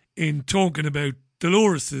magnanimous in talking about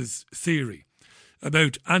Dolores's theory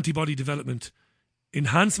about antibody development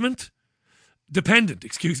antibody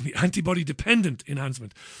dependent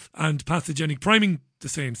enhancement and pathogenic priming, the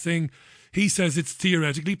same thing. He says it's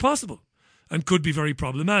theoretically possible and could be very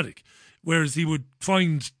problematic, whereas he would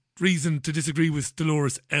find reason to disagree with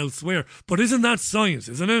Dolores elsewhere. But isn't that science,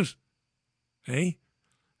 isn't it? Hey?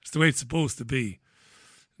 It's the way it's supposed to be.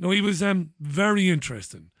 No, he was very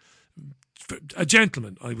interesting. A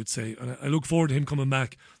gentleman, I would say. And I look forward to him coming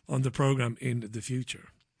back on the programme in the future.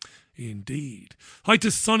 Indeed. Hi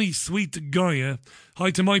to sunny, sweet Gaia.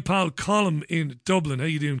 Hi to my pal Colm in Dublin. How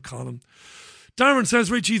you doing, Colm? Darren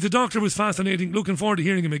says, Richie, the doctor was fascinating. Looking forward to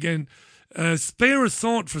hearing him again. Spare a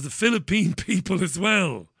thought for the Philippine people as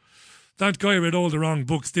well. That guy read all the wrong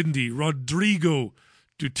books, didn't he? Rodrigo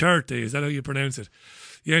Duterte, is that how you pronounce it?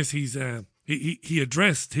 Yes, he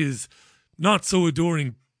addressed his not so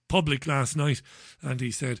adoring public last night, and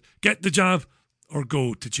he said, get the jab or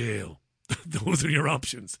go to jail. Those are your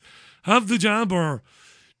options. Have the jab or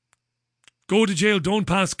go to jail, don't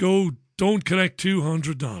pass go, don't collect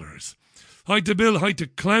 $200. Hi to Bill, hi to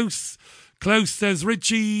Klaus. Klaus says,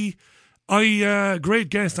 Richie, great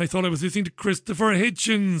guest. I thought I was listening to Christopher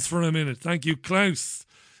Hitchens for a minute. Thank you, Klaus.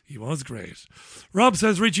 He was great. Rob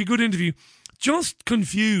says, Richie, good interview. Just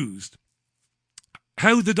confused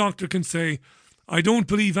how the doctor can say, I don't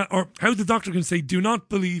believe, or how the doctor can say, do not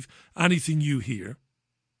believe anything you hear,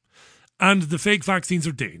 and the fake vaccines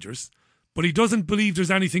are dangerous, but he doesn't believe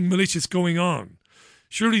there's anything malicious going on.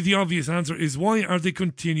 Surely the obvious answer is, why are they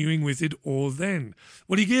continuing with it all then?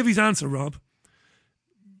 Well, he gave his answer, Rob.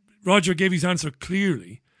 Roger gave his answer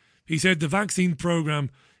clearly, He said the vaccine programme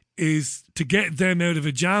is to get them out of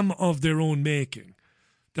a jam of their own making.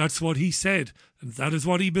 That's what he said, and that is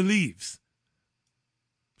what he believes.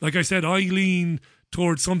 Like I said, I lean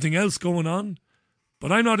towards something else going on,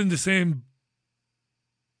 but I'm not in the same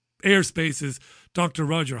airspace as Dr.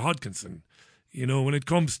 Roger Hodgkinson. You know, when it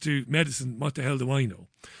comes to medicine, what the hell do I know?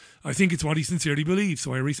 I think it's what he sincerely believes,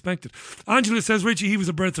 so I respect it. Angela says, Richie, he was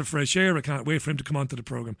a breath of fresh air. I can't wait for him to come onto the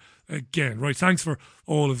programme again. Right, thanks for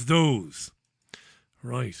all of those.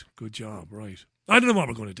 Right, good job, right. I don't know what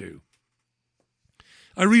we're going to do.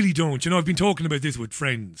 I really don't. You know, I've been talking about this with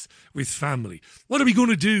friends, with family. What are we going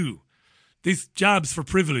to do? This jabs for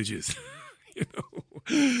privileges. You know,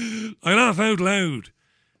 I laugh out loud.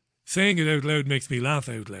 Saying it out loud makes me laugh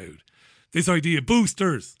out loud. This idea,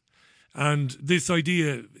 boosters, and this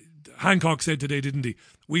idea, Hancock said today, didn't he?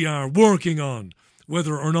 We are working on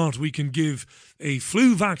whether or not we can give a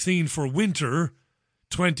flu vaccine for winter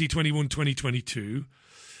 2021-2022.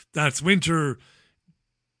 That's winter,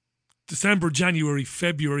 December, January,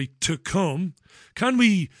 February to come. Can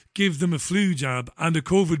we give them a flu jab and a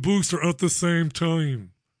COVID booster at the same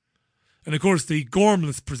time? And of course, the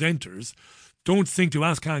gormless presenters don't think to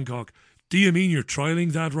ask Hancock, do you mean you're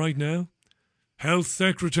trialling that right now? Health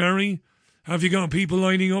Secretary, have you got people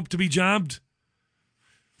lining up to be jabbed?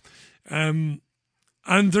 And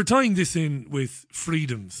they're tying this in with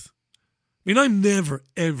freedoms. I mean, I'm never,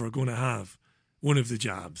 ever going to have one of the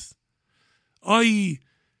jabs. I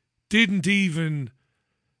can't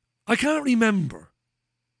remember.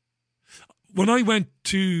 When I went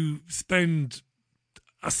to spend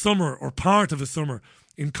a summer or part of a summer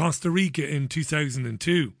in Costa Rica in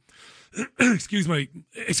 2002, excuse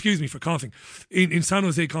me for coughing, in San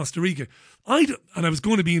Jose, Costa Rica, and I was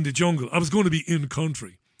going to be in the jungle. I was going to be in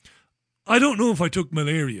country. I don't know if I took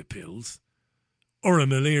malaria pills or a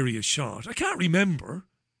malaria shot. I can't remember.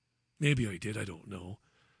 Maybe I did, I don't know.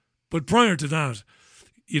 But prior to that,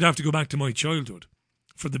 you'd have to go back to my childhood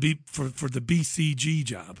for the BCG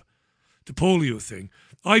jab, the polio thing.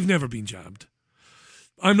 I've never been jabbed.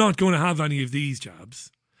 I'm not going to have any of these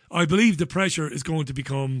jabs. I believe the pressure is going to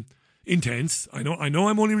become intense. I know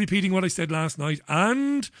I'm only repeating what I said last night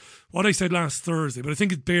and what I said last Thursday, but I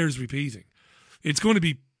think it bears repeating. It's going to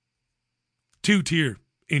be two-tier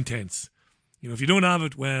intense. You know, if you don't have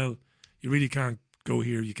it, well, you really can't go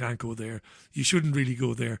here, you can't go there. You shouldn't really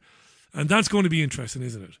go there. And that's going to be interesting,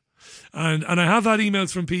 isn't it? And I have had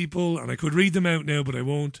emails from people, and I could read them out now, but I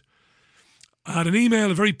won't. I had an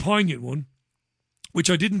email, a very poignant one, which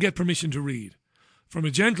I didn't get permission to read, from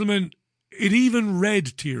a gentleman. It even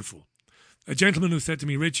read tearful. A gentleman who said to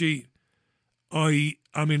me, Richie, I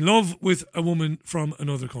am in love with a woman from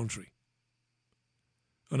another country.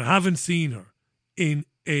 And I haven't seen her in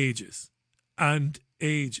ages and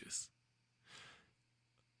ages.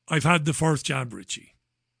 I've had the first jab, Richie.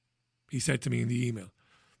 He said to me in the email,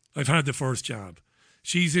 I've had the first jab.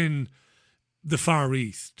 She's in the Far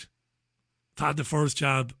East. I've had the first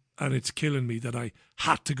jab and it's killing me that I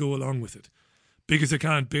had to go along with it because I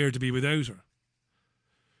can't bear to be without her.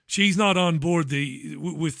 She's not on board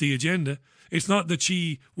with the agenda. It's not that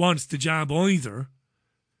she wants the jab either.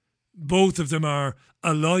 Both of them are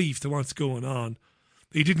alive to what's going on.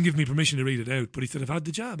 He didn't give me permission to read it out, but he said, I've had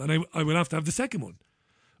the jab and I will have to have the second one.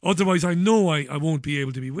 Otherwise, I know I won't be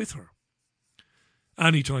able to be with her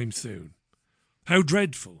anytime soon. How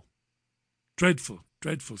dreadful. Dreadful,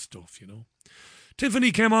 dreadful stuff, you know.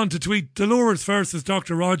 Tiffany came on to tweet, Dolores versus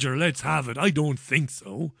Dr. Roger, let's have it. I don't think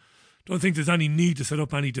so. Don't think there's any need to set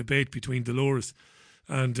up any debate between Dolores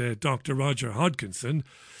and Dr. Roger Hodgkinson.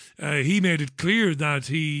 He made it clear that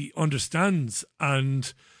he understands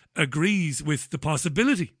and agrees with the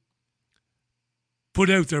possibility put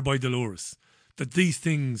out there by Dolores that these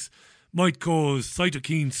things might cause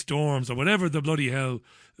cytokine storms or whatever the bloody hell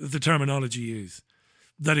the terminology is.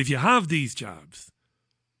 That if you have these jabs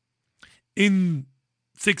in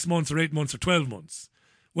 6 months or 8 months or 12 months,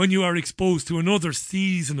 when you are exposed to another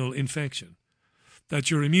seasonal infection, that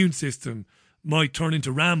your immune system might turn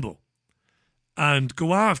into Rambo and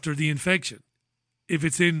go after the infection, if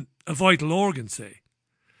it's in a vital organ, say,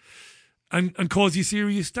 and cause you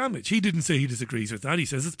serious damage. He didn't say he disagrees with that. He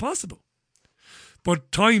says it's possible. But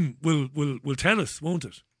time will tell us, won't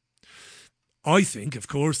it? I think, of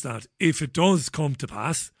course, that if it does come to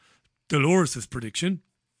pass, Dolores' prediction,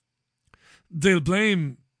 they'll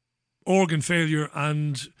blame organ failure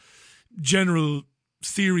and general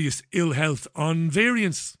serious ill health on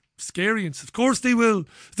variants, scariants. Of course they will.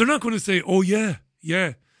 They're not going to say, oh yeah.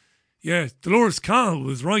 Dolores Cahill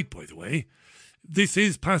was right, by the way. This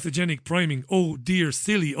is pathogenic priming. Oh dear,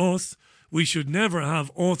 silly us. we should never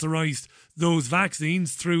have authorised those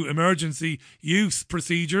vaccines through emergency use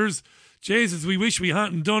procedures. Jesus, we wish we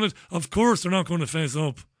hadn't done it. Of course they're not going to fess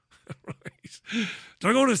up. Right.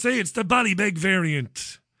 They're going to say it's the Ballybeg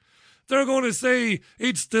variant. They're going to say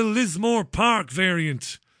it's the Lismore Park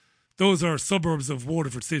variant. Those are suburbs of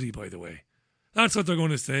Waterford City, by the way. That's what they're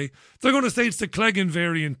going to say. They're going to say it's the Cleggan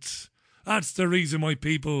variant. That's the reason why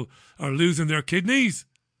people are losing their kidneys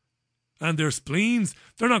and their spleens.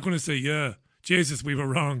 They're not going to say, yeah, Jesus, we were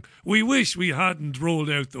wrong. We wish we hadn't rolled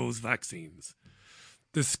out those vaccines.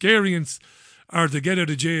 The scariants are the get out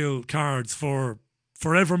of jail cards for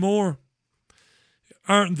forevermore.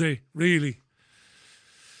 Aren't they, really?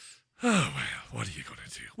 Oh, well, what are you going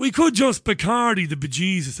to do? We could just Bacardi the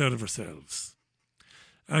bejesus out of ourselves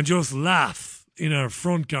and just laugh in our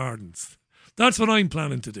front gardens. That's what I'm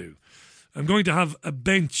planning to do. I'm going to have a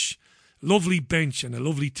bench, lovely bench and a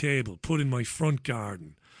lovely table put in my front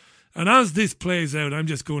garden. And as this plays out, I'm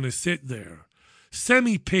just going to sit there,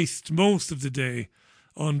 semi-pissed most of the day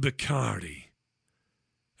on Bacardi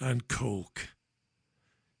and Coke.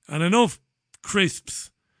 And enough crisps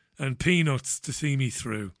and peanuts to see me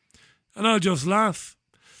through. And I'll just laugh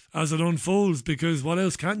as it unfolds, because what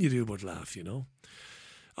else can you do but laugh, you know?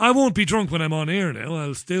 I won't be drunk when I'm on air now.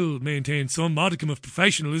 I'll still maintain some modicum of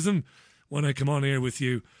professionalism when I come on air with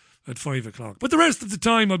you at 5 o'clock. But the rest of the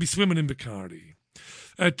time I'll be swimming in Bacardi.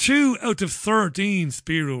 2 out of 13,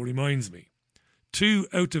 Spiro reminds me. 2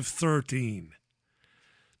 out of 13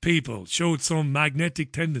 people showed some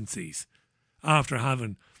magnetic tendencies after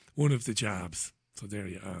having one of the jabs. So there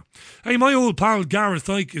you are. Hey, my old pal Gareth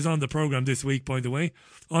Ike is on the programme this week, by the way,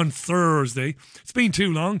 on Thursday. It's been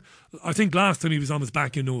too long. I think last time he was on was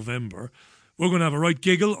back in November. We're going to have a right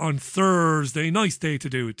giggle on Thursday. Nice day to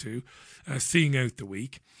do it too, seeing out the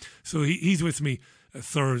week. So he's with me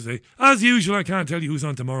Thursday. As usual, I can't tell you who's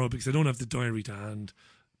on tomorrow because I don't have the diary to hand.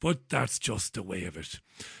 But that's just the way of it.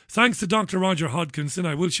 Thanks to Dr. Roger Hodkinson,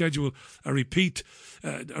 I will schedule a return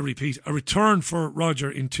for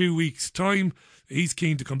Roger in 2 weeks' time. He's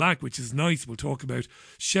keen to come back, which is nice. We'll talk about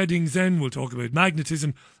sheddings then. We'll talk about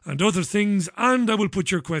magnetism and other things. And I will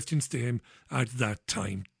put your questions to him at that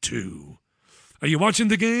time too. Are you watching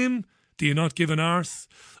the game? Do you not give an arse?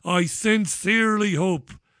 I sincerely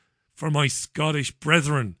hope for my Scottish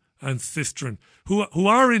brethren and sistren who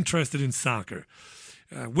are interested in soccer.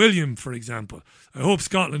 William, for example. I hope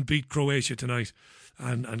Scotland beat Croatia tonight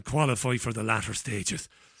and qualify for the latter stages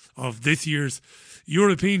of this year's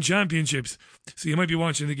European Championships. So you might be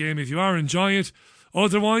watching the game. If you are, enjoy it.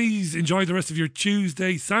 Otherwise, enjoy the rest of your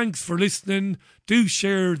Tuesday. Thanks for listening. Do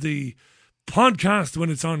share the podcast when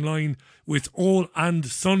it's online with all and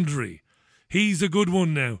sundry. He's a good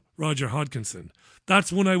one now, Roger Hodkinson.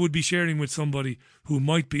 That's one I would be sharing with somebody who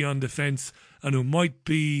might be on the fence and who might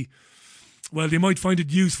be... Well, they might find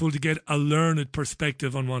it useful to get a learned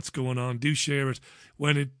perspective on what's going on. Do share it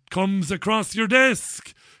when it comes across your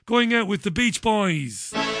desk. Going out with the Beach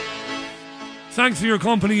Boys. Thanks for your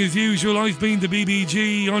company as usual. I've been the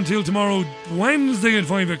BBG. Until tomorrow, Wednesday at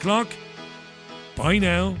 5 o'clock. Bye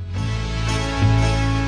now.